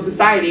Historical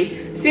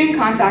Society, soon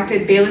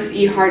contacted Bayless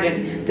E.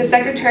 Hardin, the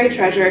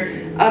Secretary-Treasurer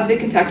of the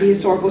Kentucky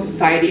Historical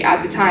Society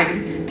at the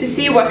time, to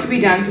see what could be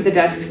done for the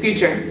desk's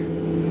future.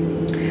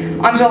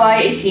 On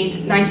July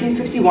 18,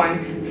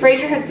 1951,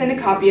 Frazier had sent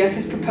a copy of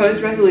his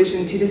proposed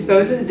resolution to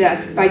dispose of the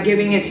desk by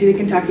giving it to the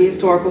Kentucky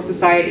Historical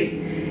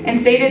Society, and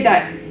stated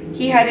that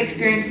he had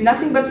experienced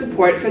nothing but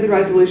support for the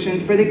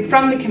resolution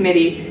from the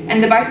committee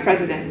and the vice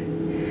president.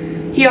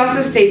 He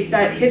also states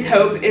that his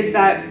hope is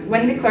that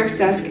when the clerk's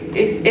desk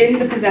is in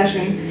the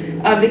possession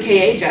of the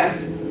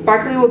KHS,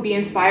 Barkley will be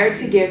inspired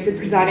to give the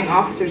presiding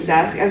officer's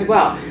desk as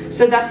well,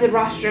 so that the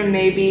rostrum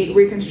may be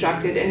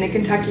reconstructed in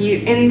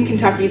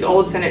Kentucky's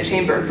old Senate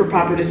chamber for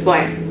proper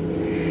display.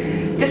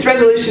 This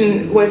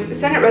resolution was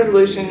Senate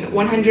Resolution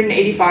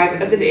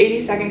 185 of the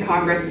 82nd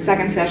Congress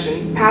second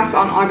session, passed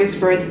on August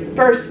 1st,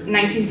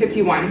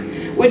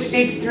 1951, which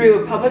dates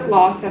through Public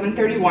Law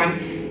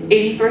 731,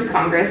 81st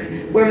Congress,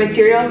 where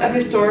materials of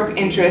historic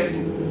interest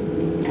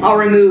are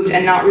removed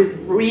and not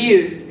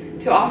reused,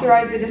 to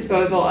authorize the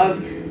disposal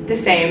of the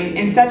same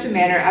in such a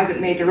manner as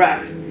it may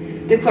direct.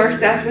 The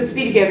clerk's desk was to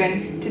be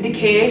given to the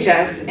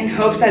KHS in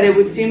hopes that it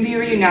would soon be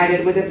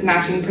reunited with its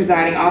matching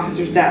presiding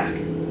officer's desk.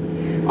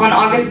 On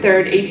August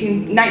 3,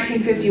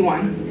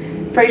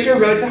 1951, Frazier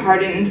wrote to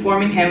Hardin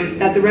informing him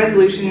that the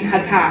resolution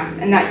had passed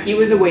and that he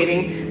was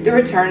awaiting the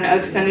return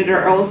of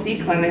Senator Earl C.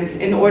 Clements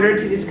in order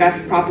to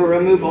discuss proper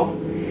removal.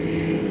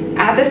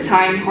 At this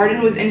time,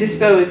 Hardin was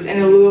indisposed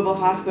in a Louisville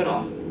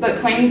hospital,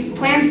 but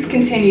plans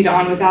continued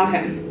on without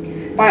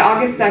him. By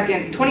August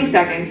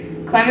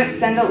 22nd, Clements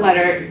sent a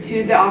letter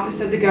to the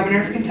office of the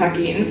governor of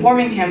Kentucky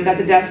informing him that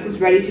the desk was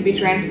ready to be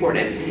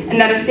transported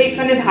and that a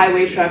state-funded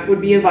highway truck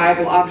would be a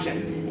viable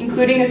option,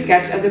 including a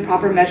sketch of the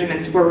proper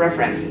measurements for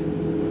reference.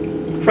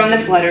 From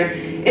this letter,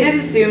 it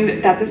is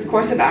assumed that this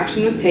course of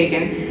action was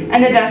taken,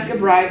 and the desk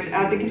arrived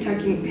at the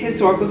Kentucky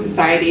Historical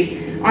Society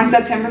on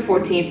September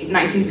 14,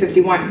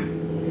 1951.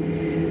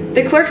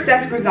 The clerk's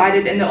desk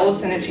resided in the old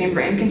Senate chamber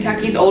in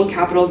Kentucky's old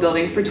Capitol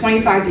building for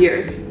 25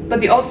 years,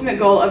 but the ultimate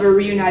goal of a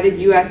reunited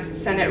U.S.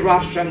 Senate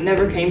rostrum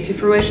never came to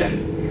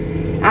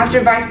fruition. After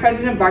Vice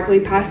President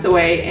Barkley passed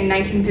away in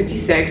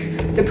 1956,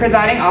 the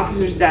presiding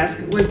officer's desk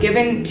was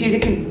given to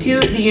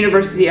the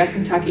University of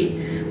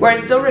Kentucky, where it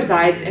still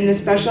resides in the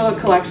Special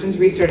Collections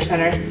Research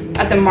Center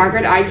at the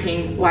Margaret I.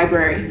 King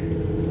Library.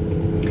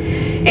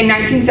 In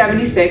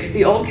 1976,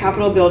 the old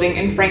Capitol building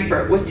in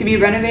Frankfort was to be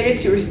renovated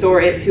to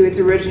restore it to its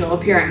original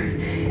appearance,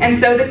 and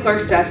so the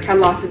clerk's desk had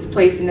lost its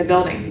place in the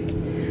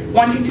building.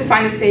 Wanting to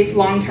find a safe,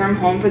 long-term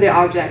home for the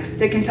object,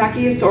 the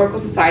Kentucky Historical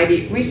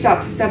Society reached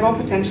out to several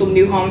potential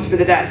new homes for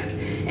the desk,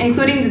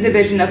 including the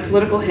Division of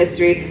Political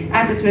History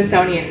at the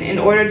Smithsonian, in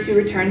order to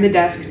return the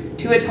desk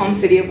to its home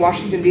city of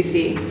Washington,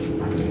 D.C.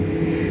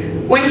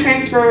 When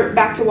transfer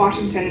back to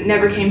Washington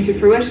never came to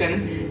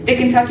fruition, The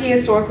Kentucky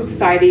Historical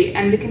Society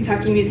and the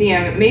Kentucky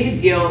Museum made a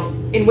deal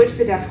in which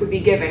the desk would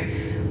be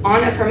given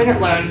on a permanent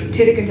loan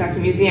to the Kentucky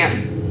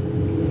Museum.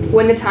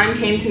 When the time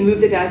came to move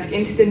the desk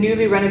into the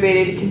newly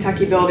renovated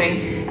Kentucky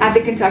building at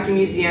the Kentucky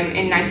Museum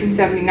in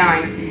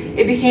 1979,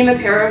 it became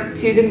apparent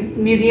to the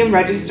museum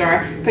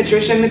registrar,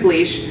 Patricia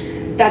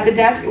McLeish, that the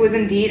desk was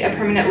indeed a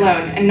permanent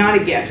loan and not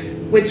a gift,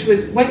 which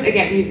went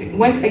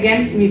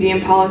against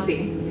museum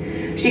policy.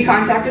 She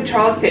contacted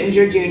Charles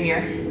Pittenger,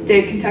 Jr.,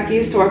 the Kentucky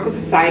Historical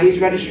Society's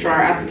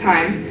registrar at the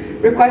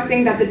time,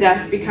 requesting that the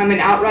desk become an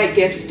outright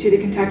gift to the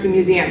Kentucky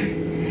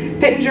Museum.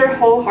 Pittenger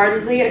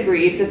wholeheartedly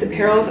agreed that the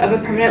perils of a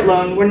permanent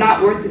loan were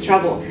not worth the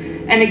trouble,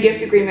 and a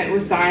gift agreement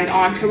was signed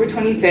on October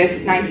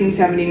 25,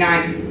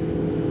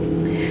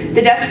 1979.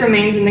 The desk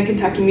remains in the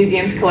Kentucky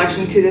Museum's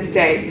collection to this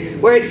day,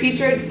 where it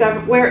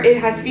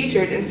has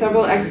featured in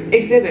several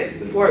exhibits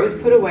before it was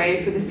put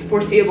away for the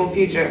foreseeable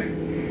future.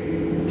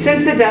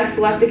 Since the desk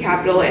left the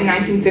Capitol in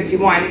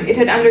 1951, it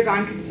had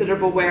undergone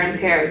considerable wear and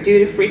tear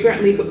due to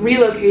frequent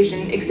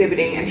relocation,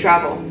 exhibiting, and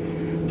travel.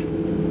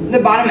 The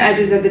bottom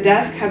edges of the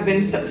desk have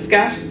been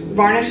scuffed,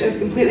 varnish is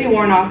completely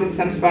worn off in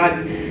some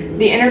spots,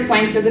 the inner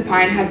planks of the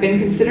pine have been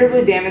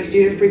considerably damaged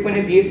due to frequent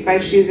abuse by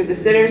shoes of the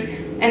sitters,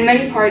 and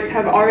many parts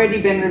have already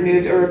been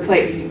removed or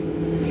replaced.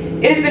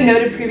 It has been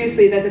noted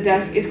previously that the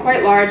desk is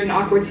quite large and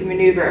awkward to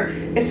maneuver,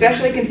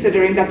 especially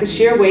considering that the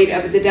sheer weight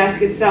of the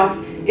desk itself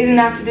is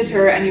enough to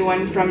deter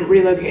anyone from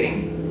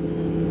relocating.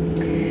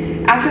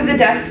 After the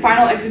desk's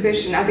final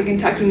exhibition at the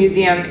Kentucky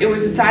Museum, it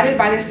was decided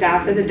by the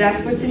staff that the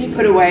desk was to be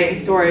put away in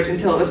storage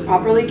until it was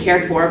properly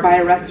cared for by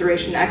a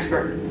restoration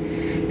expert.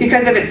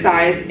 Because of its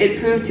size,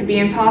 it proved to be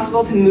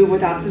impossible to move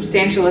without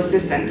substantial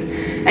assistance,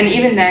 and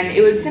even then,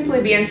 it would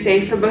simply be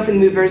unsafe for both the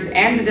movers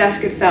and the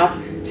desk itself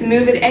to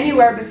move it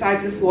anywhere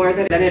besides the floor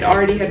that it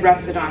already had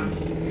rested on.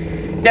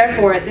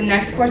 Therefore, the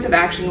next course of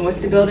action was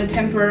to build a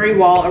temporary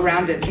wall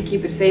around it to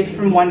keep it safe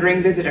from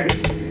wandering visitors.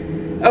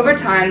 Over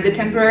time, the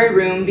temporary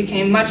room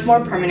became much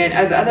more permanent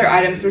as other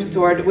items were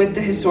stored with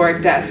the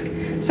historic desk,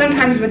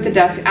 sometimes with the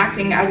desk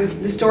acting as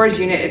the storage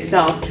unit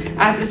itself,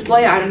 as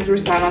display items were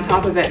sat on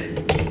top of it.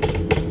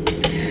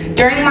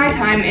 During my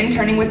time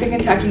interning with the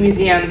Kentucky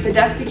Museum, the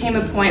desk became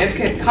a point of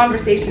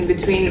conversation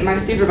between my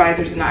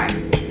supervisors and I.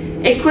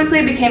 It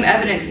quickly became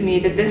evident to me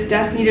that this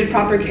desk needed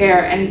proper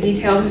care and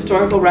detailed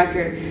historical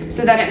record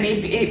so that it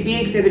may be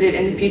exhibited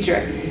in the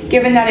future,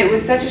 given that it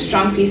was such a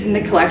strong piece in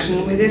the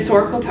collection with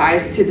historical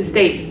ties to the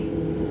state.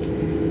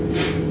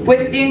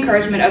 With the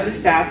encouragement of the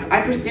staff,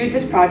 I pursued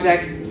this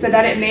project so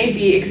that it may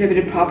be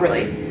exhibited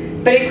properly,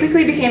 but it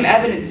quickly became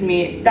evident to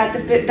me that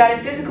a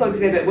physical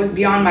exhibit was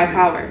beyond my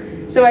power,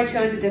 so I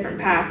chose a different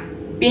path.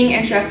 Being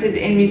interested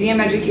in museum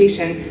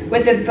education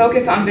with a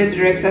focus on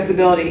visitor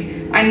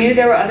accessibility, I knew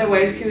there were other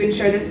ways to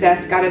ensure this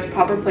desk got its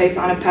proper place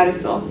on a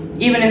pedestal,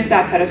 even if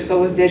that pedestal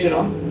was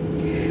digital.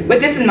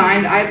 With this in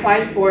mind, I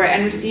applied for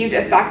and received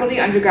a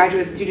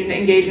Faculty-Undergraduate Student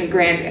Engagement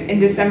grant in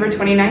December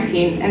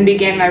 2019 and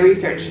began my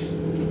research.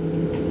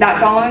 That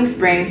following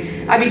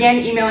spring, I began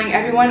emailing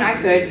everyone I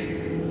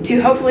could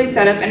to hopefully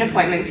set up an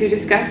appointment to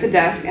discuss the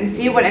desk and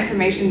see what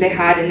information they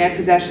had in their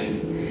possession.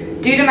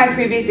 Due to my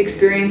previous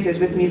experiences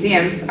with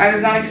museums, I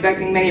was not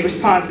expecting many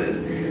responses,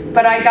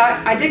 but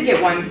I did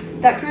get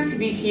one that proved to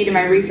be key to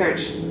my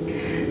research.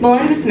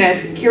 Melinda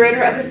Smith,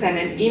 curator of the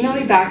Senate, emailed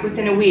me back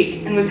within a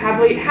week and was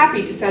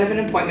happy to set up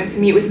an appointment to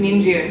meet with me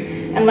in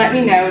June and let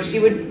me know she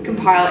would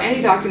compile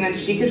any documents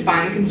she could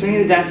find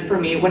concerning the desk for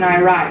me when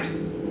I arrived.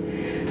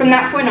 From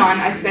that point on,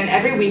 I spent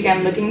every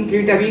weekend looking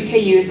through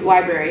WKU's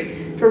library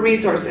for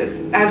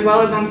resources, as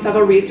well as on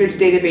several research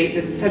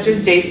databases such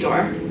as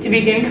JSTOR, to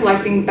begin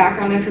collecting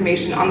background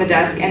information on the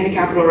desk and the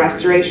Capitol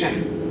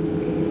restoration.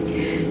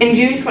 In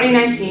June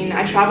 2019,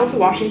 I traveled to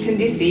Washington,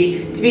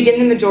 D.C. to begin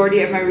the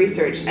majority of my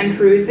research and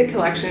peruse the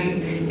collections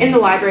in the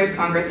Library of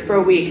Congress for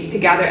a week to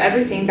gather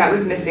everything that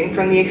was missing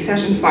from the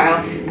accession file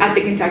at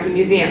the Kentucky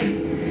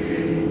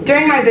Museum.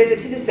 During my visit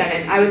to the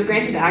Senate, I was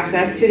granted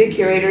access to the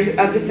curators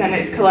of the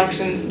Senate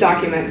collections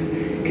documents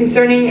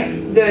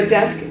concerning the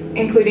desk,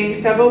 including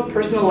several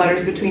personal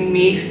letters between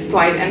Meigs,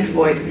 Slight, and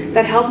Floyd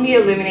that helped me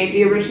illuminate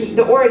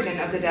the origin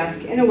of the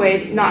desk in a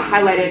way not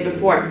highlighted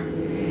before.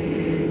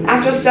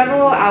 After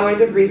several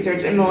hours of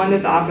research in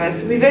Melinda's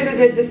office, we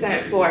visited the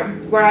Senate floor,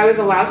 where I was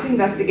allowed to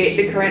investigate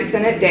the current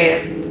Senate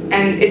dais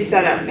and its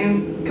setup,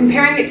 and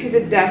comparing it to the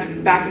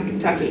desk back in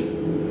Kentucky.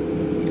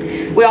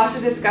 We also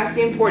discussed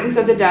the importance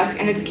of the desk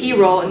and its key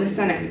role in the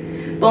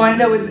Senate.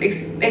 Melinda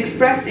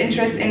expressed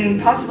interest in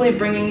possibly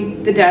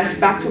bringing the desk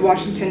back to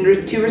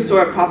Washington to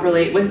restore it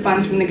properly with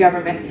funds from the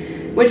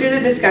government, which is a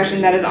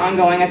discussion that is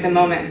ongoing at the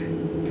moment.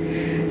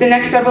 The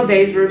next several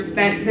days were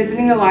spent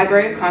visiting the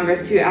Library of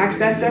Congress to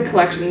access their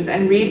collections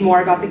and read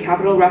more about the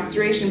Capitol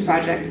Restoration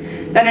Project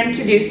that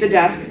introduced the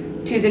desk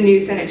to the new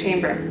Senate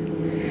chamber.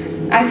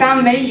 I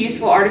found many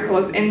useful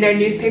articles in their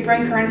newspaper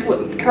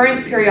and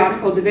current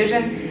periodical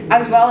division,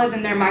 as well as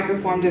in their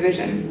microform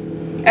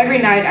division. Every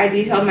night I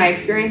detailed my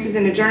experiences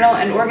in a journal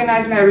and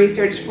organized my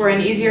research for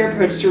an easier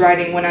approach to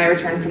writing when I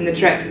returned from the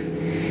trip.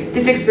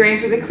 This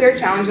experience was a clear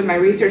challenge of my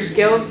research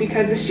skills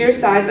because the sheer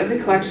size of the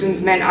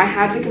collections meant I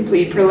had to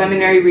complete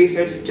preliminary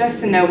research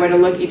just to know where to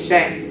look each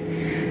day.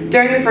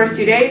 During the first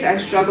 2 days, I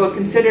struggled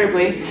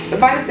considerably,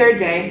 but by the third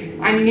day,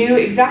 I knew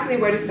exactly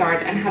where to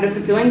start and had a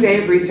fulfilling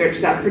day of research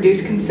that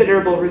produced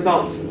considerable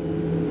results.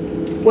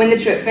 When the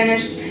trip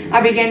finished,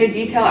 I began a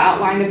detailed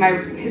outline of my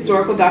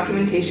historical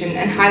documentation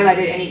and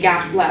highlighted any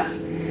gaps left.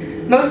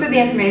 Most of the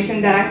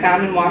information that I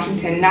found in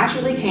Washington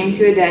naturally came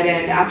to a dead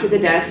end after the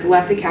desk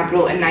left the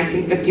Capitol in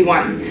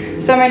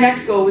 1951, so my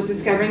next goal was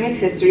discovering its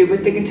history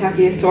with the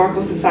Kentucky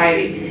Historical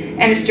Society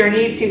and its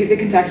journey to the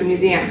Kentucky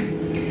Museum.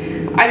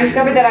 I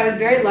discovered that I was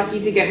very lucky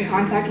to get in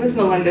contact with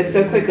Melinda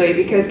so quickly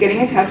because getting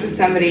in touch with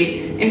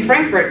somebody in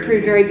Frankfurt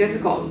proved very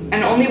difficult,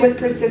 and only with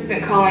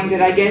persistent calling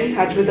did I get in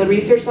touch with a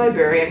research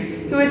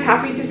librarian who was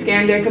happy to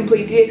scan their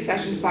complete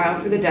deaccession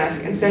file for the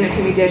desk and send it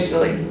to me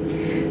digitally.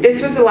 This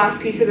was the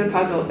last piece of the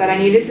puzzle that I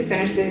needed to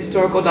finish the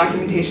historical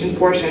documentation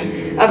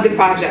portion of the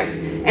project,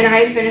 and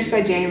I had finished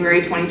by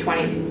January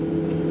 2020.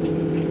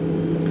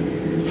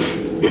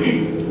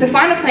 The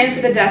final plan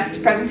for the desk's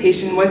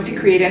presentation was to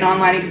create an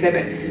online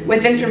exhibit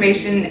with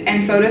information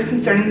and photos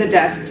concerning the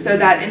desk so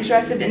that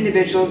interested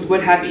individuals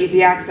would have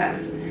easy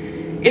access.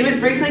 It was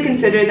briefly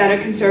considered that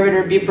a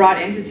conservator be brought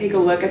in to take a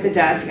look at the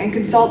desk and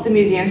consult the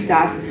museum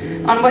staff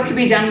on what could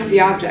be done with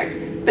the object,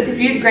 but the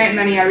few grant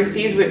money I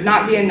received would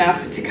not be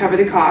enough to cover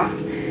the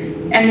costs,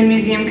 and the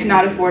museum could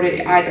not afford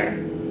it either.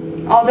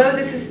 Although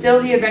this is still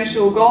the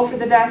eventual goal for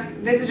the desk,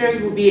 visitors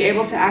will be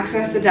able to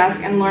access the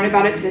desk and learn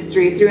about its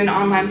history through an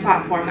online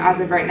platform as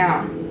of right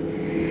now.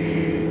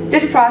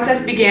 This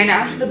process began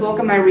after the bulk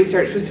of my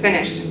research was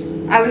finished.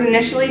 I was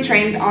initially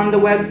trained on the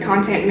Web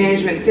Content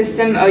Management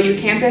System, OU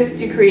Campus,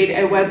 to create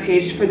a web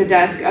page for the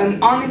desk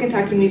on the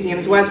Kentucky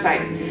Museum's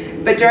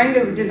website. But during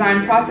the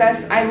design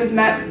process, I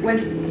met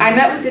with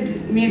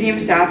the museum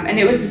staff, and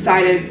it was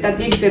decided that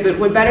the exhibit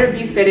would better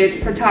be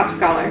fitted for Top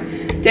Scholar,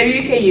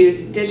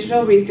 WKU's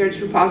digital research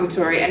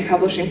repository and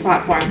publishing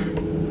platform.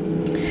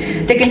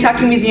 The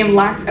Kentucky Museum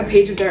lacked a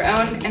page of their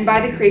own, and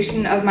by the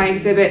creation of my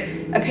exhibit,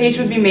 a page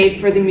would be made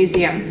for the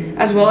museum,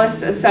 as well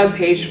as a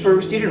sub-page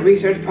for student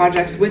research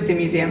projects with the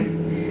museum.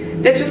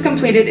 This was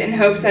completed in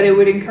hopes that it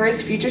would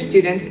encourage future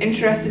students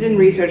interested in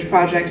research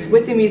projects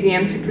with the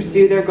museum to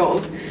pursue their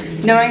goals,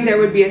 knowing there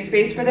would be a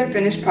space for their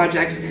finished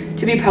projects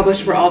to be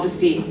published for all to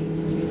see.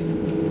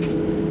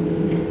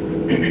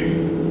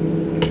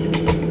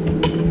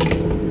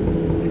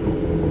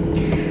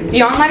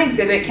 The online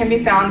exhibit can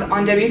be found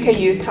on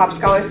WKU's Top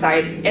Scholar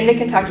site in the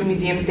Kentucky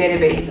Museum's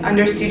database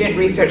under Student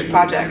Research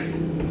Projects.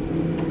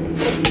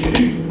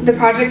 The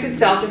project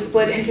itself is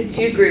split into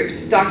two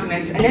groups,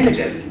 documents and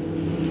images.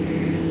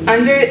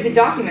 Under the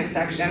document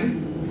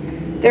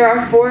section, there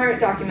are 4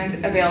 documents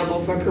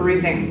available for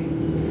perusing.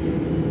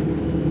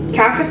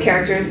 Cast of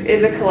Characters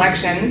is a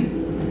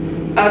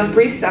collection of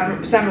brief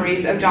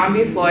summaries of John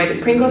B.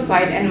 Floyd, Pringle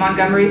Slide, and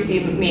Montgomery C.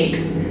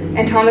 Meeks,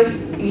 and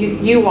Thomas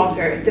U.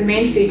 Walter, the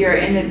main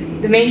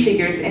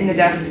figures in the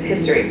desk's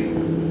history.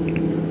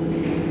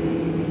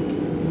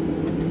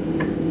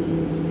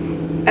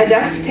 A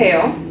Desk's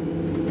Tale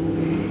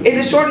is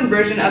a shortened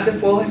version of the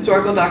full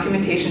historical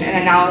documentation and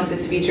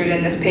analysis featured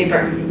in this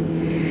paper.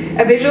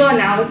 A visual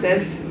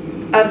analysis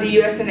of the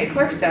U.S. Senate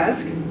Clerk's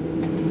desk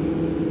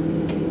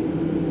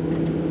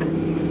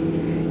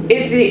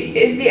is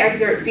the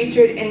excerpt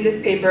featured in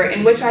this paper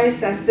in which I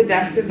assess the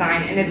desk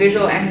design in a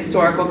visual and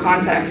historical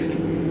context.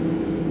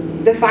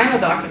 The final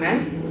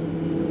document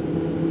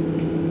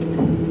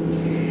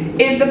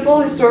is the full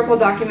historical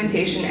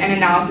documentation and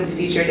analysis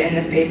featured in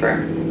this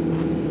paper.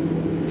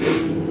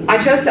 I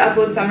chose to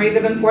upload summaries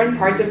of important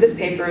parts of this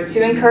paper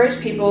to encourage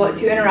people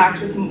to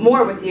interact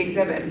more with the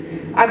exhibit.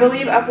 I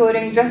believe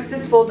uploading just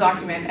this full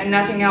document and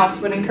nothing else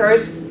would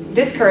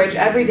discourage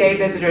everyday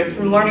visitors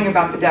from learning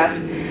about the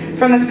desk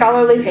from a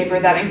scholarly paper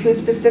that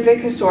includes specific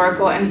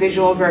historical and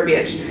visual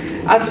verbiage,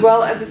 as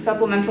well as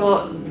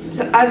supplemental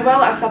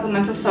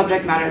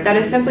subject matter that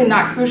is simply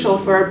not crucial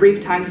for a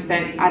brief time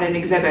spent at an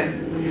exhibit.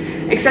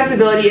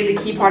 Accessibility is a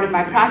key part of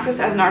my practice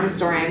as an art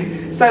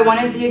historian, so I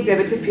wanted the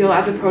exhibit to feel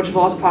as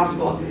approachable as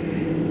possible.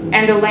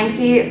 And a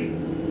lengthy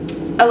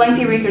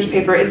research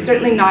paper is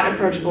certainly not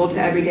approachable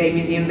to everyday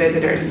museum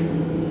visitors.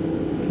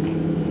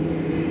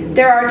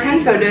 There are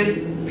 10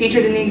 photos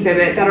featured in the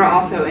exhibit that are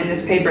also in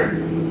this paper.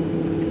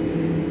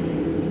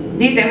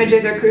 These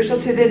images are crucial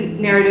to the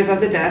narrative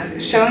of the desk,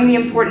 showing the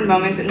important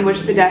moments in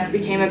which the desk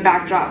became a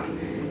backdrop,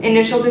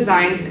 initial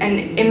designs,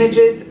 and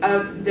images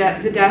of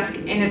the desk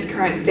in its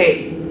current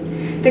state.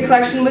 The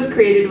collection was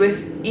created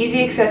with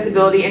easy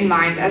accessibility in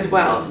mind as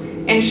well,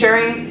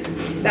 ensuring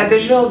that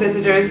virtual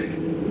visitors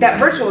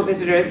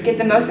get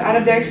the most out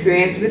of their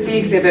experience with the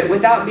exhibit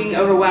without being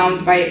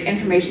overwhelmed by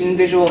information and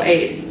visual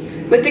aid.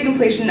 With the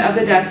completion of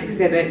the desk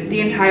exhibit,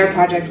 the entire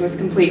project was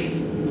complete.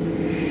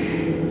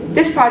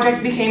 This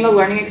project became a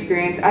learning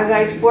experience as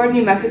I explored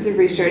new methods of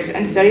research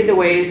and studied the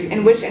ways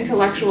in which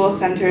intellectual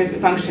centers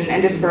function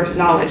and disperse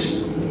knowledge.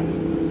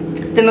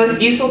 The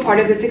most useful part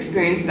of this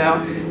experience,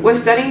 though,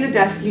 was studying the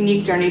desk's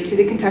unique journey to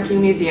the Kentucky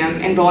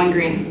Museum in Bowling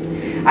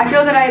Green. I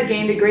feel that I have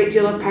gained a great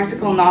deal of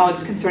practical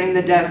knowledge concerning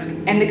the desk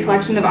and the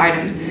collection of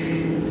items,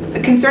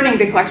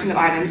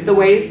 the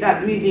ways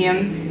that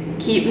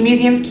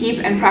museums keep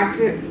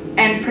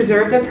and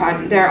preserve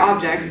their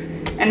objects,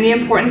 and the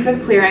importance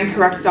of clear and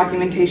correct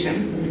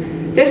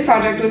documentation. This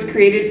project was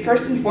created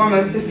first and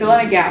foremost to fill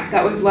in a gap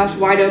that was left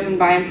wide open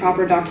by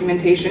improper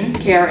documentation,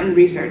 care, and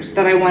research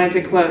that I wanted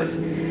to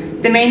close.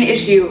 The main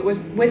issue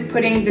with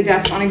putting the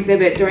desk on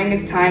exhibit during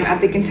its time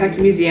at the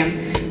Kentucky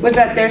Museum was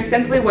that there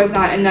simply was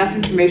not enough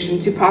information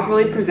to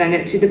properly present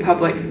it to the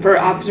public for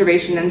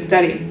observation and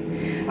study.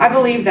 I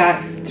believe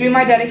that, through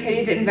my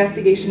dedicated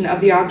investigation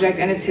of the object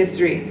and its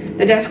history,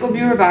 the desk will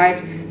be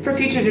revived for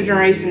future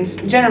generations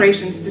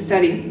to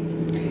study.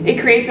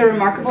 It creates a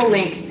remarkable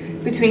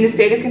link between the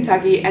state of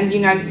Kentucky and the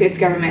United States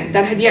government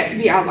that had yet to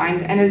be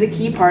outlined and is a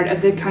key part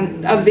of the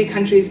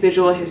country's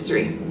visual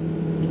history.